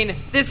 I mean,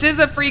 this is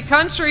a free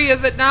country,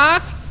 is it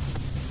not?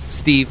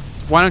 Steve,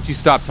 why don't you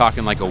stop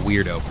talking like a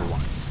weirdo for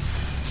once?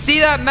 See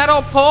that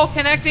metal pole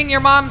connecting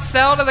your mom's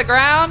cell to the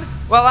ground?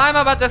 Well, I'm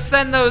about to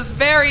send those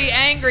very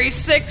angry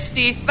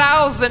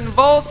 60,000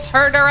 volts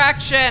her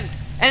direction.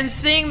 And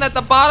seeing that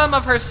the bottom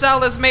of her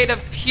cell is made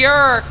of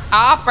pure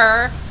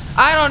copper,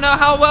 I don't know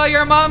how well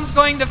your mom's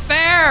going to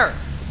fare.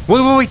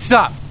 Wait,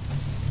 stop.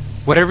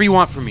 Whatever you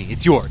want from me,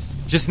 it's yours.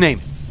 Just name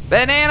it.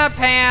 Banana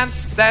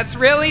Pants, that's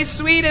really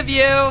sweet of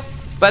you,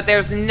 but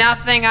there's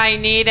nothing I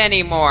need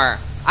anymore.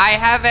 I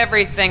have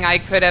everything I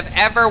could have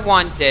ever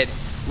wanted.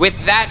 With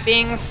that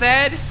being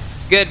said,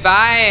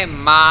 goodbye,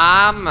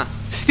 Mom.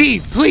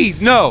 Steve,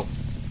 please, no.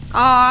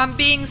 Aw, I'm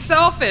being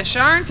selfish,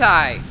 aren't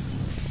I?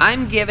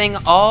 I'm giving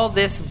all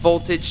this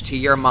voltage to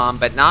your mom,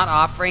 but not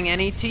offering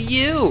any to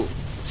you.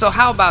 So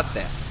how about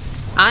this?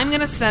 I'm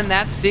gonna send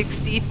that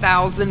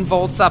 60,000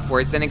 volts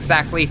upwards in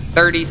exactly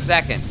 30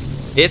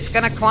 seconds. It's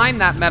gonna climb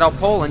that metal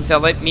pole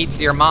until it meets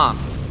your mom.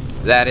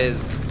 That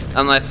is,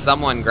 unless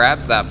someone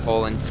grabs that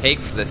pole and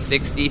takes the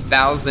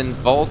 60,000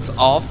 volts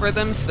all for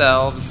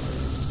themselves.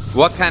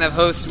 What kind of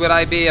host would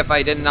I be if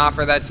I didn't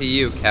offer that to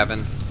you,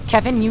 Kevin?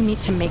 Kevin, you need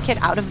to make it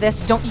out of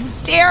this. Don't you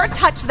dare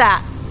touch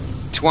that.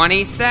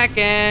 20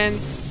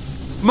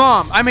 seconds.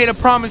 Mom, I made a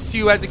promise to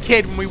you as a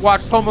kid when we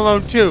watched Home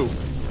Alone 2.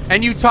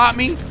 And you taught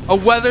me a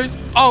Weathers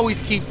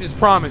always keeps his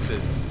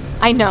promises.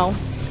 I know.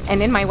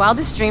 And in my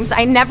wildest dreams,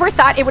 I never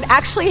thought it would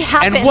actually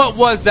happen. And what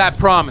was that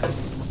promise?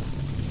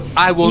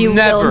 I will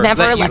never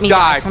let you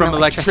die from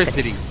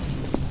electricity.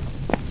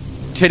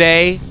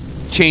 Today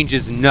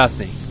changes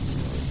nothing.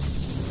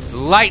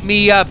 Light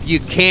me up, you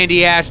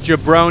candy-ass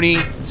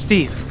jabroni.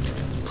 Steve,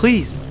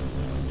 please,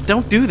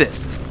 don't do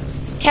this.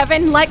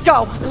 Kevin, let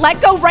go.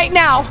 Let go right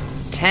now.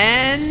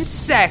 10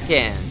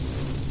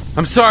 seconds.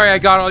 I'm sorry I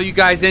got all you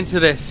guys into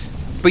this,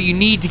 but you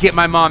need to get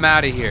my mom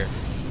out of here.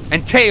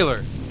 And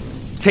Taylor,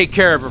 take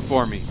care of her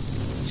for me.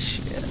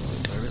 Shit,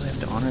 do I really have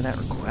to honor that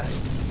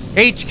request?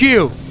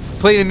 HQ,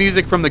 play the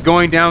music from the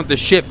Going Down with the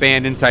Ship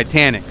band in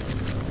Titanic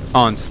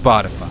on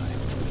Spotify.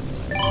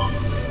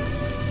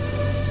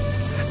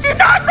 Do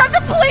not touch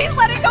it, please!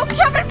 Let it go,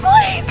 Kevin,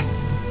 please!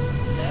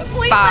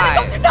 Please 5,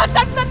 let it go, do not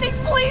touch nothing,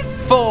 please!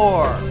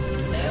 4,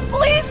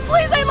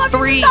 Please, I love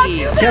 3, you, do not do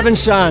this!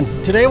 Kevin-san,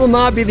 today will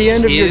not be the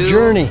end of your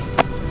journey,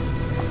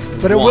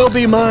 but it will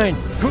be mine.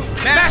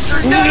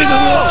 Master, no!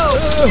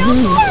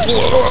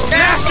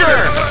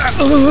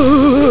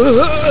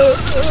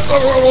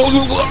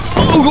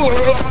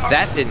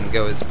 That didn't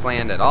go as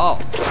planned at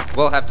all.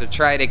 We'll have to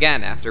try it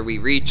again after we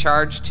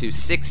recharge to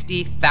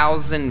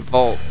 60,000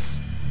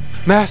 volts.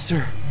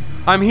 Master,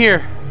 I'm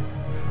here.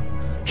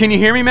 Can you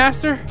hear me,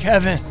 Master?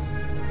 Kevin.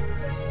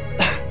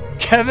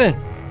 Kevin.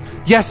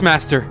 Yes,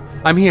 Master.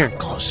 I'm here.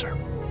 Closer.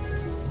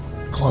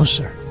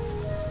 Closer.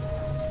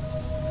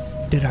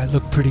 Did I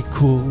look pretty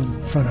cool in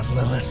front of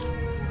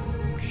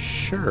Lilith?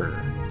 Sure.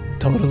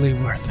 Totally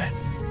worth it.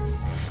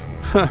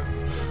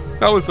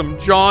 That was some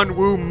John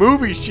Woo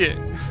movie shit.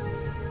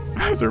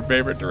 That's her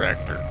favorite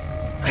director.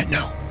 I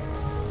know.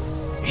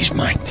 He's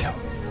mine too.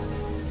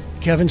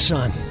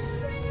 Kevin-san,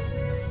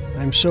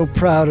 I'm so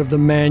proud of the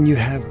man you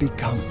have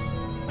become.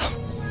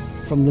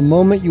 From the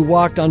moment you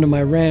walked onto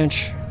my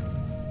ranch,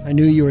 I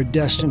knew you were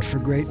destined for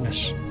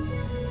greatness.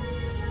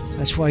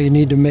 That's why you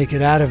need to make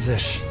it out of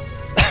this.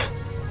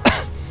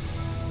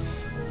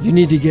 You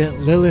need to get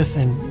Lilith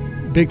and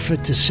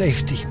Bigfoot to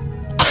safety.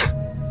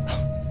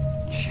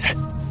 Shit.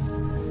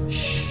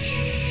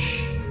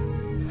 Shh.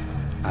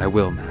 I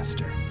will,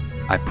 Master.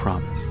 I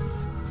promise.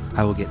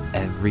 I will get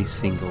every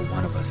single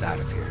one of us out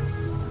of here.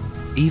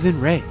 Even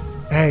Ray.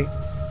 Hey,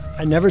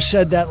 I never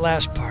said that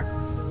last part.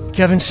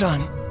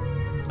 Kevin-san,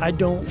 I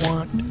don't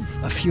want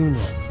a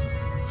funeral.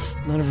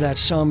 None of that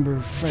somber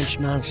French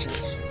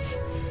nonsense.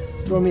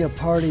 Throw me a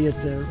party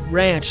at the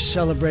ranch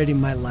celebrating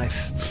my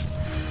life.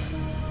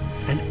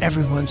 And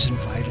everyone's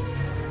invited.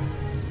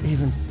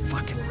 Even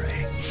fucking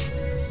Ray.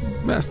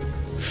 Master,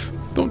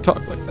 don't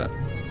talk like that.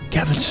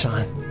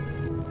 Kevin-san,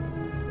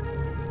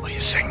 will you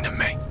sing to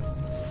me?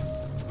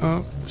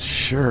 Oh,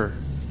 sure.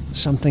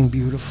 Something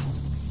beautiful.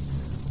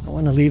 I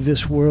want to leave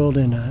this world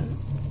in a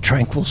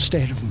tranquil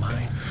state of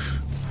mind.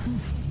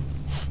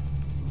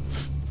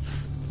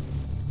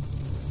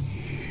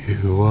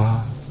 You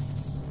are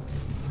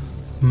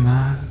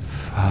my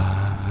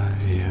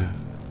fire,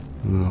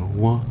 the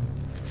one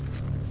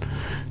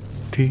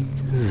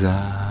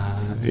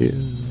desire.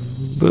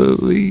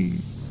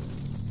 Believe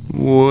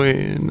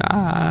when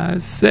I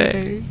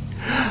say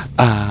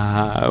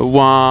I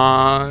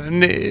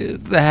want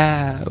it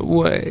that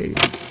way.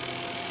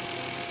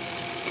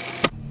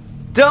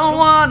 Don't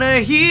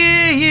wanna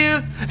hear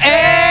you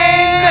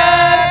ain't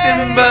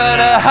nothing but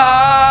a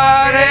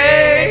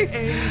heartache.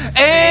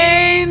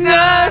 Ain't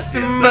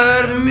nothing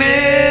but a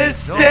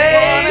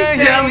mistake.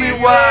 Tell me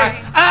why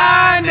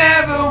I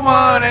never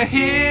wanna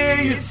hear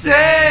you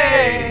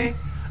say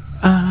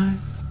I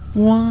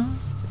want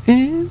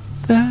it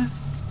that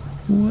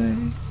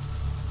way.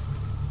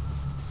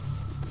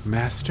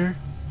 Master?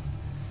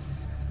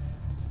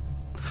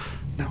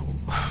 No.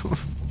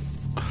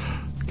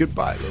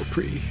 Goodbye,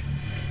 Lopri.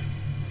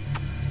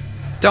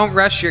 Don't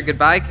rush your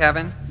goodbye,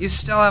 Kevin. You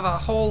still have a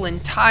whole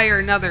entire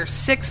another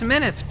 6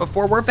 minutes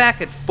before we're back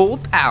at full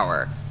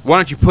power. Why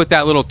don't you put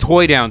that little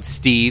toy down,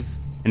 Steve,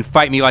 and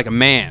fight me like a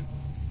man?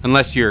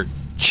 Unless you're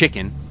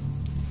chicken.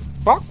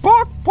 Bark,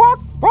 bark, bark,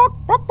 bark,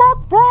 bark,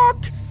 bark, bark.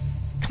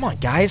 Come on,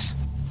 guys.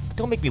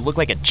 Don't make me look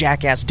like a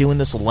jackass doing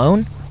this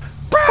alone.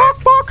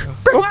 Bark, bark,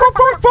 bark,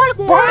 bark, bark,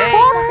 bark, Hey,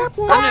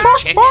 I'm no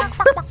chicken.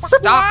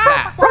 Stop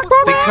that.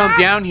 Then come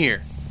down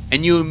here,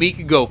 and you and me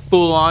could go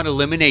full-on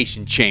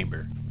elimination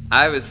chamber.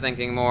 I was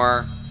thinking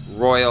more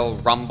Royal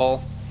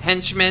Rumble.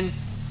 Henchmen,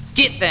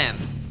 get them.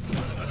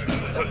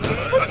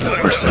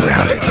 We're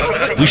surrounded.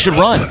 We should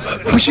run.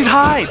 We should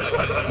hide.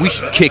 We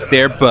should kick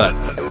their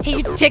butts. Hey,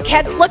 you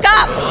dickheads, look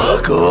up!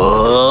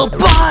 Buckle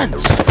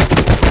punch!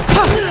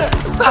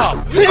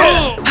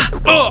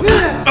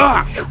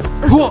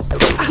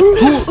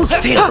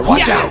 Taylor,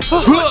 watch out!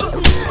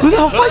 Who the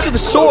hell fights with a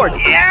sword?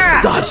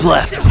 Yeah! Dodge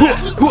left.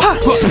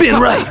 Spin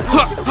right.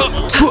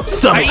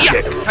 Stomach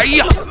kick.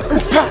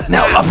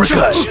 Now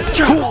uppercut.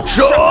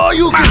 Sure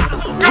you can.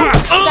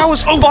 That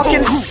was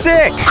fucking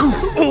sick.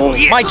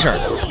 My turn.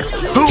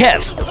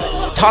 Kev,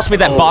 toss me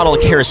that bottle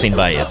of kerosene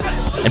by you.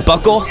 And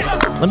Buckle,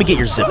 let me get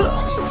your Zippo.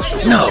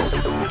 No.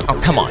 Oh,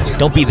 come on.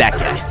 Don't be that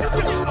guy.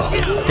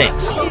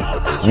 Thanks.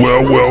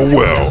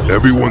 Well.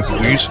 Everyone's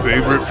least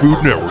favorite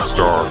Food Network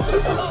star,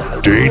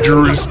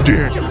 Dangerous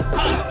Daniel.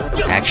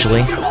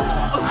 Actually,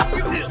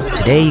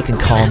 today you can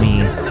call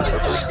me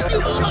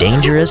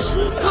Dangerous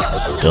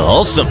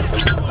Dawson.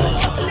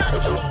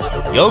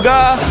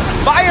 Yoga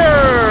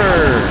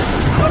fire!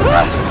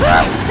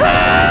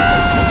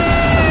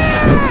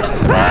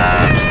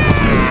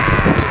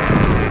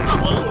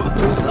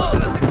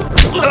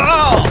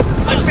 Oh,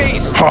 my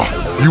face! Ha!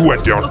 You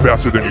went down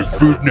faster than your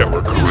Food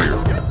Network career.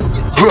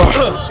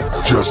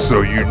 Just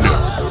so you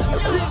know.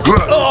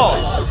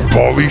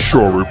 Pauly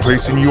Shore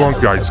replacing you on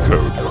Guides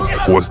Code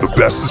was the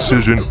best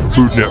decision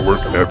Food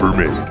Network ever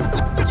made.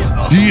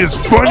 He is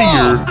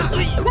funnier,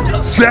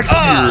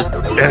 sexier,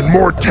 and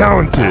more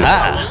talented.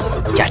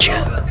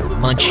 Gotcha.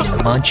 Munchy,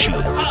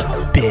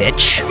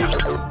 bitch.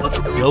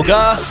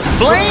 Yoga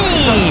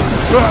flame!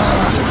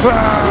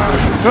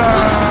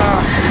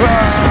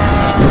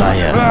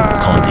 Vaya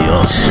con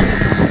Dios.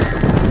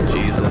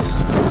 Jesus.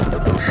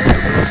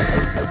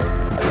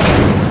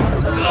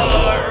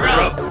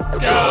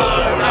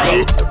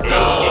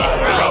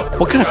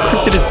 What kind of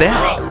cryptid is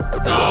that?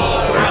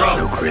 That's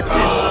no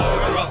cryptid.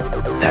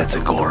 That's a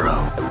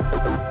Goro.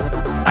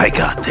 I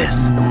got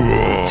this.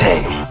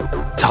 Tay,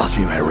 toss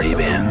me my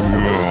Ray-Bans.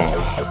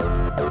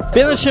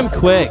 Finish him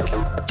quick.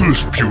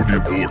 This puny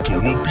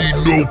mortal will be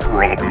no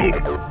problem.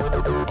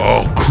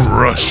 I'll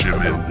crush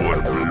him in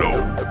one blow.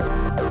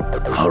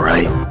 All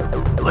right,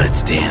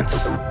 let's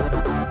dance.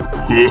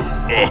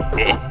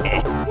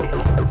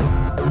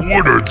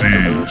 What are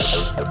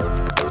these?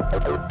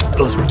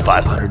 Those were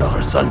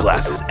 $500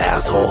 sunglasses,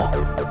 asshole.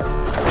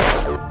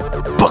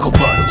 Buckle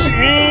punch.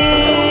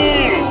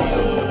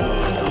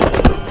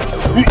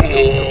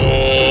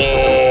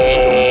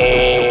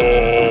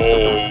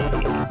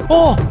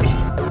 Oh!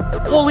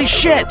 Holy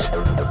shit!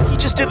 He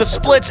just did the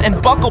splits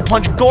and buckle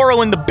punch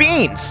Goro in the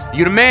beans!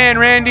 You the man,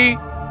 Randy.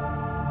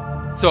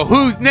 So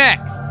who's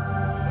next?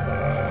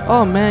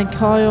 Oh man,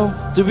 Kyle,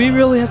 do we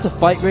really have to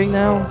fight right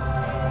now?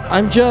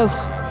 I'm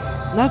just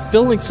not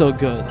feeling so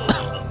good.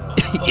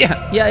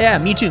 Yeah,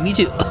 me too.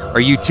 Are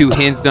you two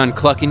hens done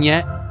clucking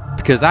yet?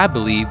 Because I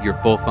believe you're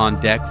both on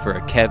deck for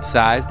a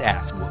Kev-sized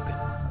ass whooping.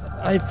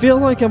 I feel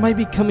like I might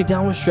be coming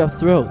down with strep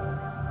throat.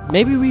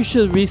 Maybe we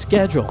should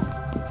reschedule.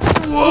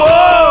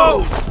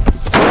 Whoa!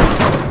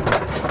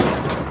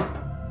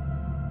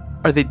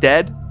 Are they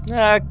dead?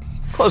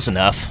 Close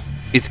enough.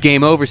 It's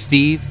game over,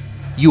 Steve.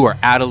 You are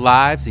out of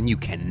lives and you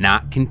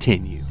cannot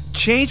continue.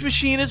 Change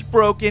machine is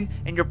broken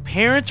and your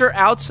parents are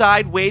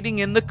outside waiting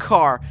in the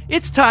car.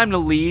 It's time to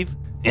leave.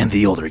 And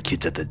the older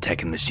kids at the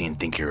Tekken machine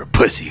think you're a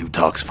pussy who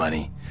talks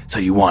funny, so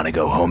you want to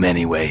go home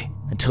anyway.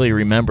 Until you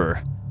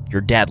remember,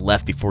 your dad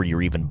left before you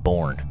were even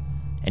born.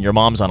 And your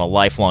mom's on a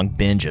lifelong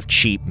binge of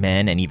cheap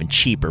men and even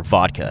cheaper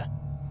vodka.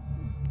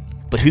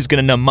 But who's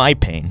gonna numb my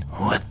pain?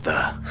 What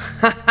the?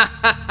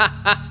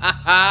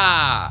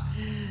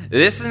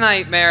 This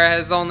nightmare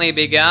has only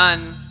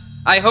begun.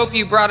 I hope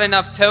you brought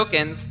enough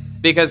tokens,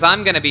 because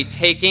I'm gonna be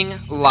taking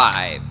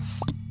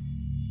lives.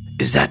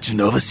 Is that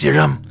Genova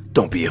serum?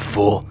 Don't be a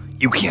fool.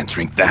 You can't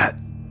drink that.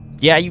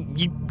 Yeah,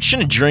 you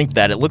shouldn't drink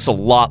that. It looks a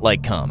lot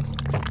like cum.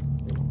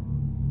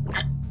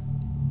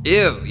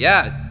 Ew,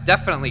 yeah, it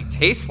definitely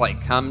tastes like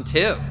cum,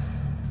 too.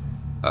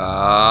 Oh,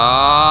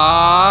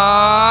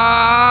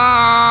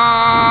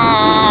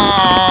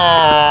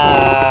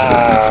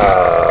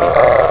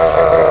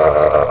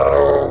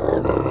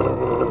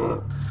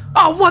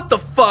 what the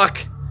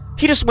fuck?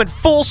 He just went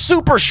full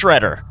Super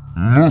Shredder.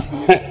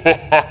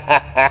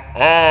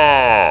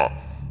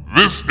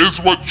 This is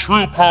what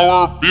true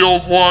power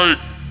feels like.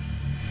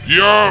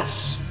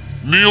 Yes,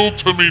 kneel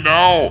to me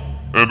now,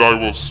 and I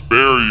will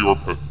spare your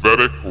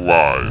pathetic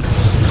lives.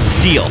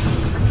 Deal.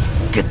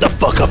 Get the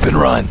fuck up and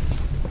run.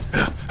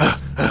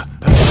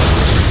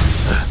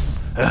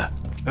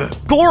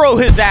 Goro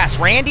his ass,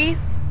 Randy!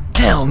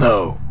 Hell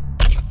no.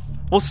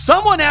 Well,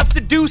 someone has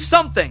to do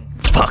something.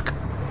 Fuck.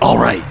 All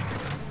right.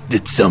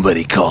 Did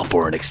somebody call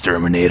for an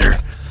exterminator?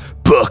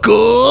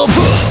 Buckle up!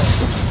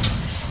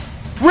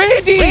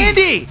 Randy!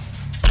 Randy!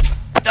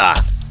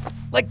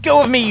 Let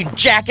go of me, you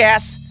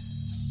jackass!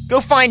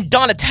 Go find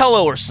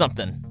Donatello or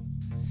something.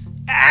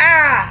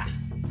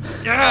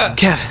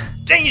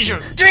 Kev. Danger!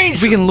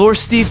 If we can lure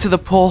Steve to the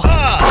pole,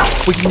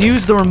 we can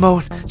use the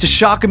remote to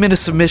shock him into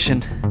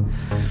submission.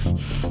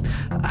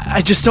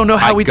 I just don't know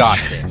how we got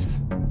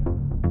this.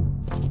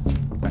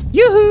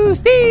 Yoo-hoo,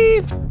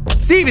 Steve!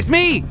 Steve, it's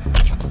me!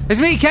 It's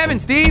me, Kevin,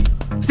 Steve!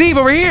 Steve,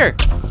 over here!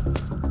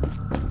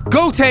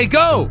 Go, Tay,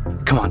 go!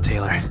 Come on,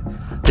 Taylor.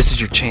 This is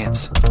your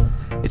chance.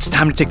 It's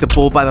time to take the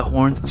bull by the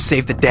horns and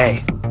save the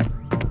day.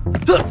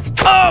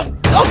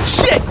 Oh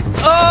shit!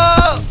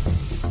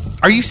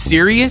 Are you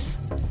serious?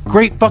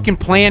 Great fucking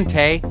plan,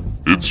 Tay.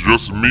 It's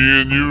just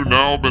me and you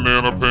now,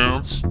 Banana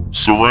Pants.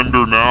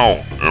 Surrender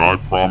now, and I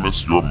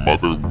promise your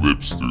mother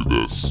lives through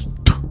this.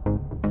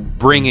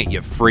 Bring it,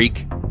 you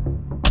freak.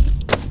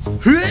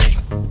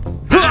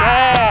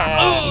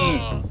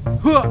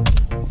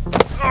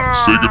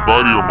 Say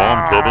goodbye to your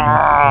mom, Kevin.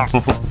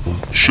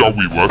 Shall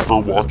we let her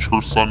watch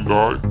her son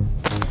die?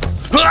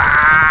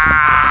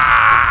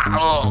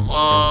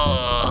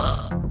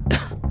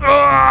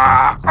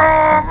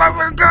 Let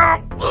me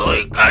go!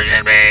 Lily,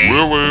 cousin me!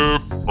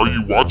 Lilith, are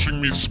you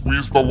watching me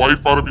squeeze the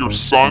life out of your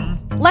son?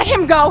 Let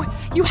him go!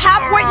 You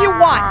have what you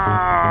want!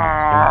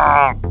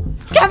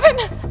 Kevin!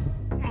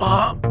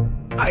 Mom,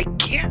 I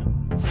can't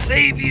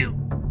save you.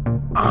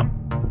 I'm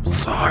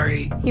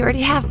sorry. You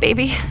already have,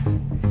 baby.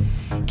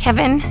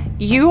 Kevin,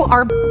 you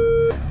are...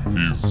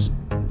 He's...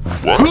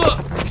 what?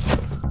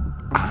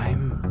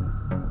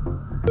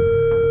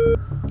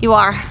 You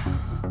are.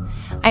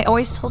 I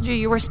always told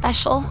you were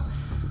special.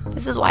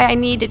 This is why I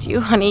needed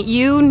you, honey.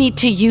 You need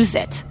to use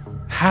it.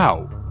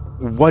 How?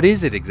 What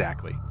is it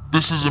exactly?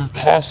 This is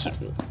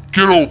impossible.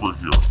 Get over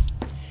here.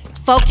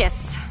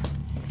 Focus.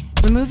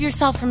 Remove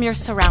yourself from your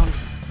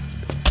surroundings.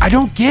 I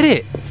don't get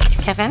it.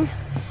 Kevin,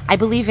 I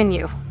believe in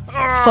you.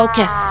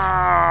 Focus.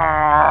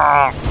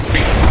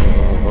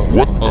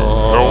 What the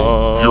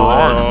hell? Your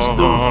eyes,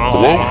 they're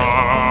glowing.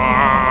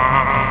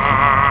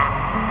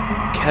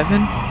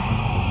 Kevin?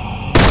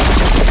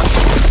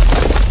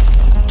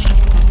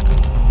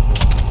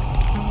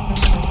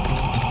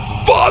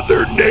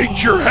 Father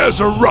Nature has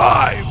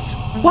arrived.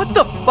 What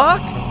the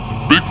fuck?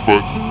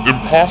 Bigfoot,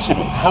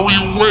 impossible. How are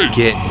you awake?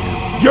 Get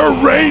him. Your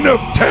reign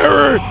of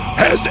terror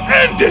has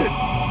ended.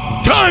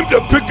 Time to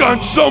pick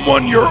on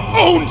someone your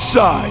own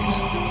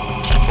size.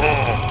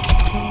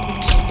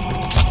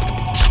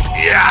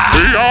 Yeah.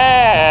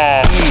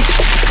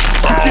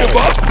 Give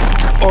up,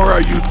 or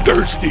are you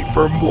thirsty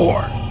for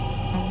more?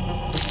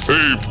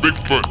 Hey,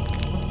 Bigfoot.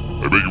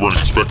 I bet you weren't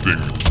expecting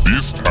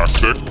these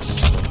tactics.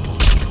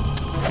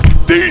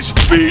 These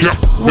feet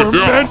were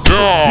meant for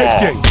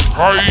kicking.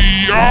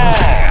 Hi-ya!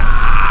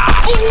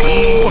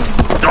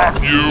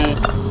 Got you.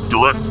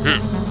 Direct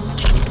hit.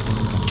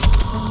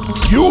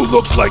 You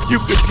look like you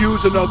could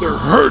use another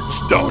Hertz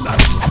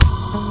donut.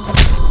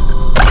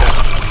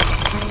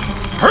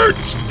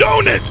 Hertz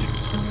donut!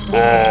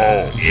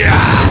 Oh.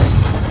 Yeah!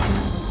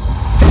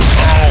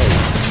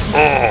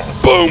 Oh.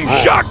 Boom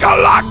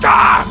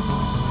shakalaka!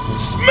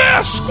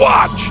 Smash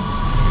squatch!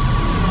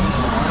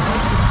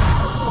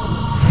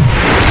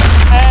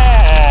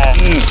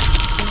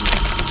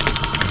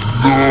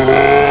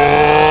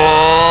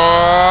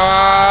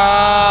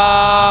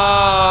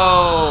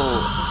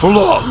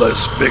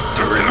 Flawless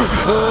victory.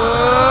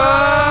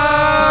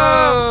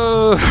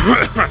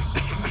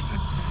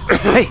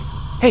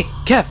 Hey,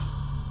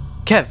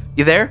 Kev,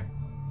 you there?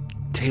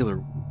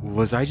 Taylor,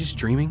 was I just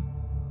dreaming?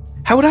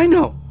 How would I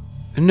know?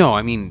 No,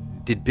 I mean,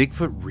 did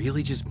Bigfoot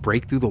really just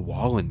break through the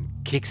wall and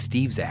kick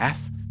Steve's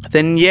ass?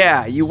 Then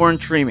yeah, you weren't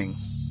dreaming.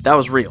 That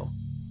was real.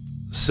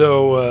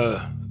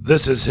 So,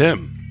 this is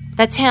him.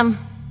 That's him.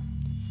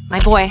 My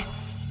boy.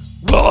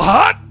 Well,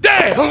 hot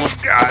damn! Oh,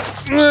 God.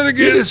 It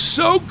is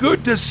so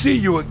good to see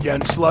you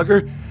again,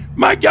 Slugger.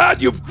 My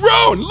God, you've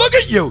grown! Look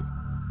at you!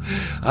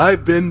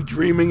 I've been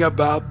dreaming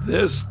about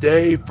this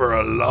day for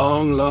a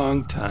long,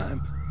 long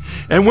time.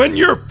 And when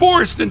you're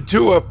forced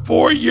into a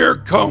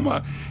 4-year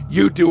coma,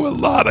 you do a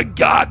lot of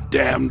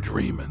goddamn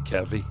dreaming,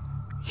 Kevy.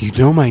 You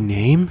know my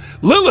name?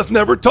 Lilith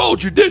never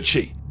told you, did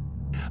she?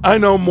 I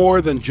know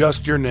more than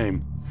just your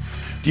name.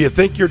 Do you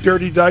think your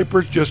dirty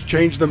diapers just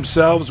changed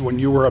themselves when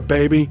you were a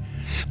baby?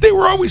 They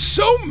were always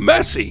so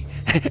messy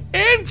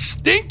and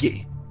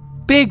stinky.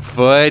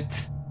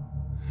 Bigfoot.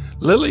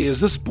 Lily, is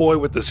this boy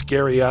with the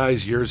scary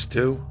eyes yours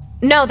too?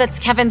 No, that's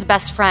Kevin's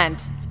best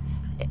friend.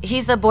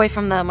 He's the boy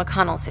from the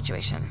McConnell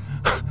situation.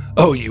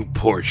 Oh, you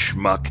poor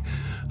schmuck.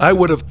 I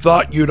would have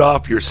thought you'd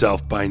off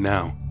yourself by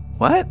now.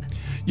 What?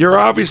 You're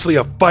obviously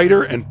a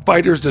fighter, and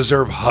fighters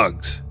deserve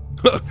hugs.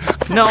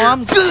 No,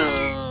 I'm...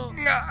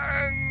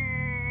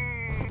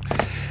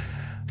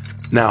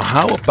 Now,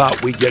 how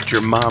about we get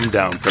your mom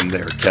down from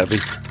there, Kevy?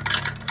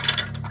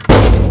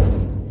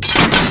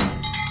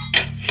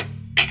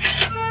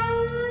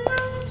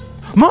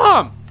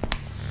 Mom!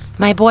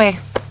 My boy.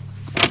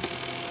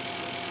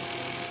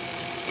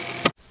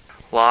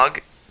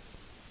 Log?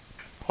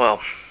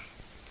 Well,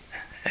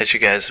 as you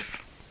guys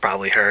have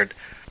probably heard,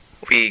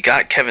 we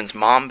got Kevin's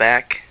mom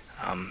back.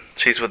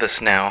 She's with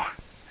us now,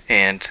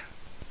 and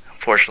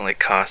unfortunately it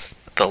cost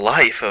the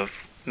life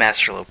of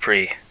Master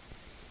Lopri.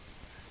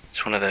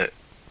 He's one of the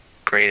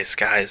greatest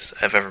guys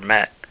I've ever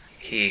met.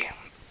 He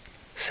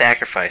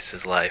sacrificed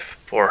his life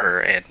for her,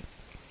 and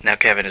now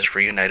Kevin is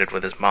reunited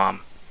with his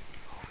mom.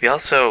 We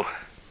also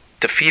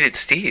defeated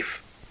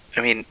Steve.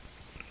 I mean,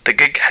 the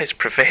good guys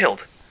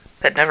prevailed.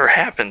 That never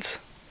happens.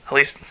 At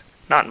least,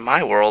 not in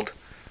my world.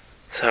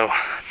 So,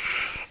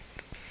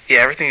 yeah,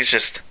 everything's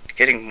just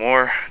getting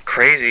more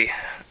crazy.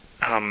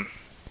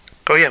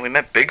 Oh yeah, we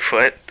met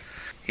Bigfoot.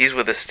 He's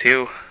with us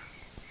too.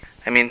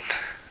 I mean,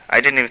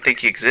 I didn't even think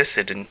he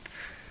existed, and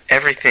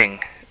everything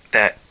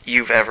that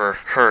you've ever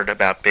heard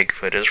about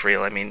Bigfoot is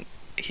real. I mean,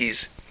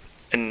 he's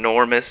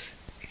enormous.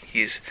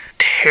 He's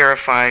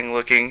terrifying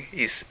looking.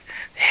 He's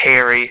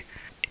hairy.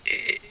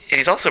 And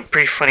he's also a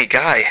pretty funny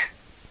guy.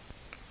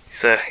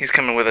 He's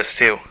coming with us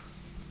too.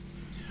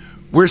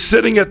 We're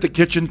sitting at the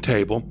kitchen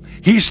table.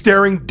 He's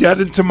staring dead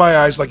into my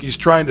eyes like he's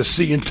trying to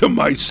see into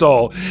my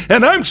soul,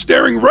 and I'm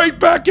staring right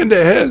back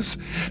into his.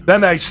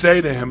 Then I say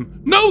to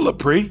him, "No,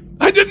 Lopri,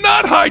 I did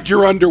not hide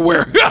your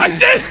underwear. I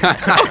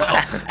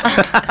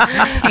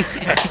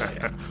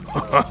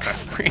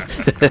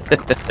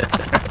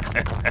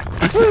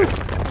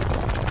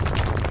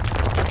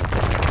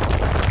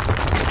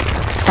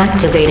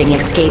Activating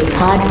escape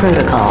pod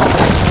protocol.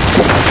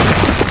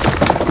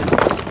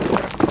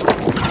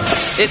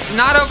 It's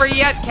not over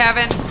yet,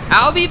 Kevin.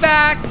 I'll be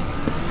back.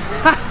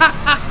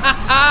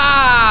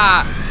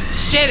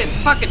 Shit, it's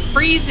fucking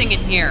freezing in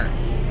here.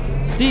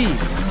 Steve,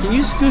 can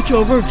you scooch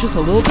over just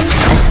a little bit?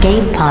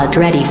 Escape pod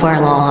ready for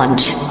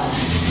launch.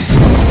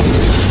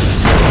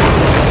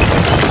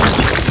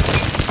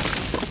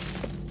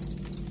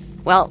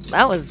 Well,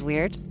 that was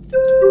weird.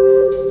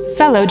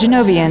 Fellow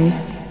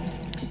Genovians,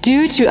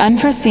 due to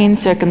unforeseen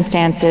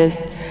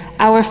circumstances,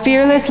 our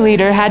fearless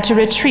leader had to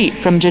retreat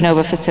from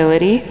Genova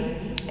facility,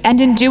 and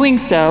in doing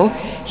so,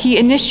 he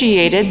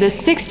initiated the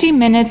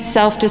 60-minute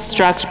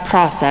self-destruct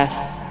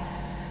process.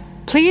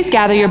 Please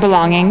gather your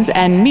belongings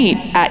and meet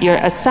at your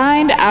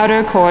assigned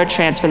outer core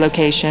transfer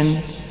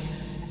location.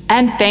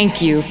 And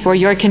thank you for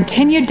your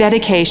continued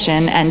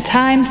dedication and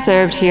time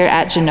served here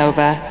at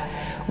Genova.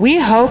 We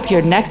hope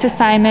your next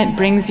assignment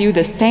brings you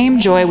the same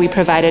joy we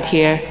provided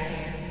here.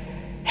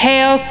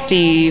 Hail,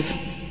 Steve.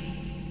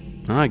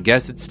 I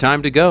guess it's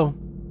time to go.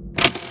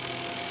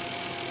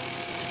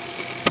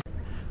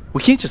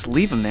 We can't just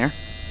leave him there.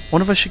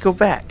 One of us should go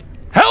back.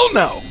 Hell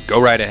no!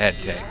 Go right ahead,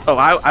 Tay. Oh,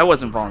 I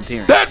wasn't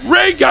volunteering. That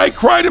Ray guy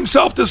cried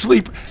himself to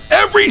sleep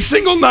every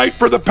single night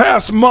for the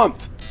past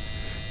month.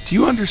 Do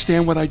you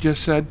understand what I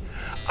just said?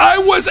 I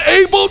was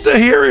able to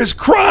hear his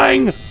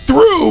crying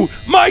through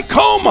my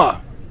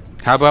coma.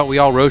 How about we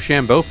all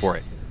Rochambeau for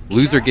it?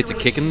 Loser gets a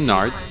kick in the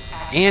nards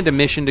and a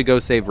mission to go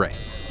save Ray.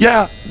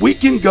 Yeah, we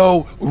can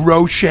go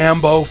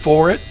Rochambeau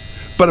for it.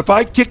 But if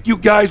I kick you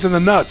guys in the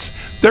nuts,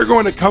 they're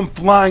going to come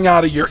flying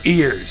out of your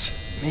ears.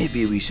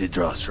 Maybe we should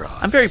draw straws.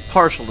 I'm very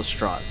partial to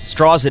straws.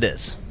 Straws it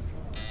is.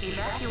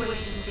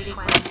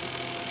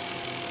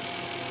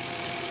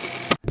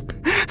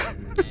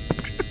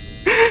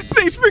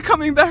 Thanks for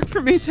coming back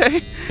for me,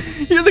 Tay.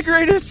 You're the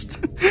greatest.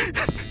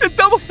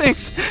 Double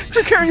thanks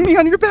for carrying me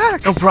on your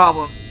back. No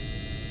problem.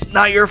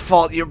 Not your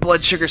fault your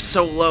blood sugar's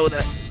so low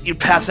that you'd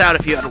pass out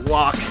if you had to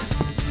walk.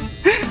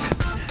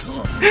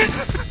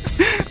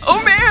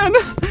 Oh man!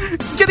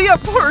 Giddy up,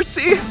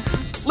 horsey!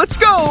 Let's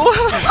go!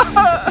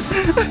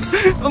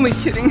 Only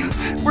kidding.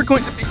 We're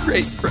going to be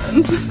great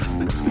friends.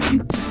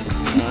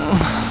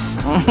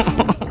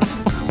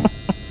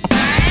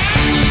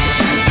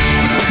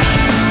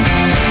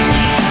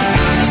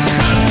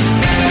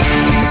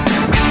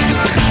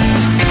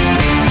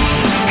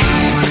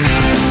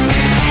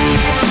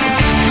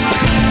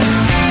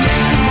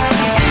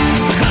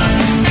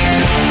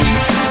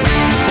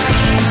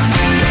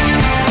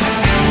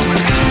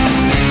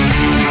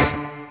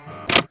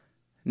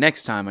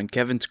 Next time on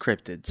Kevin's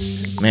Cryptids.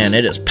 Man,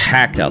 it is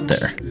packed out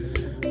there.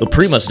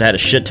 Lopri must have had a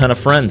shit ton of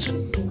friends.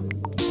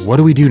 What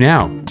do we do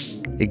now?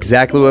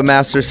 Exactly what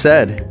Master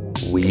said.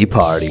 We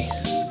party.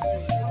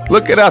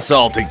 Look at us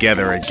all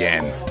together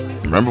again.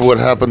 Remember what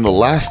happened the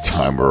last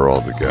time we were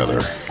all together?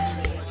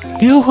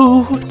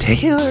 Yoo-hoo,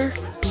 Taylor.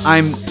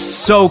 I'm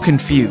so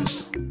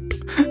confused.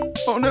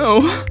 Oh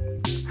no.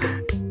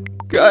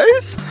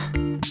 Guys?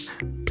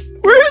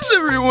 Where is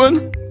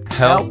everyone?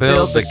 Help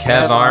build the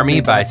Kev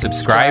Army by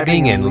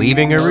subscribing and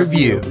leaving a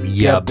review,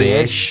 ya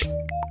bish.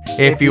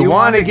 If you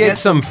want to get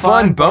some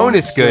fun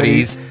bonus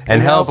goodies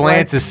and help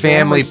Lance's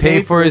family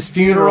pay for his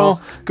funeral,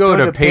 go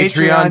to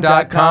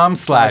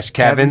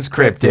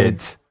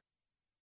patreon.com/KevinsCryptids.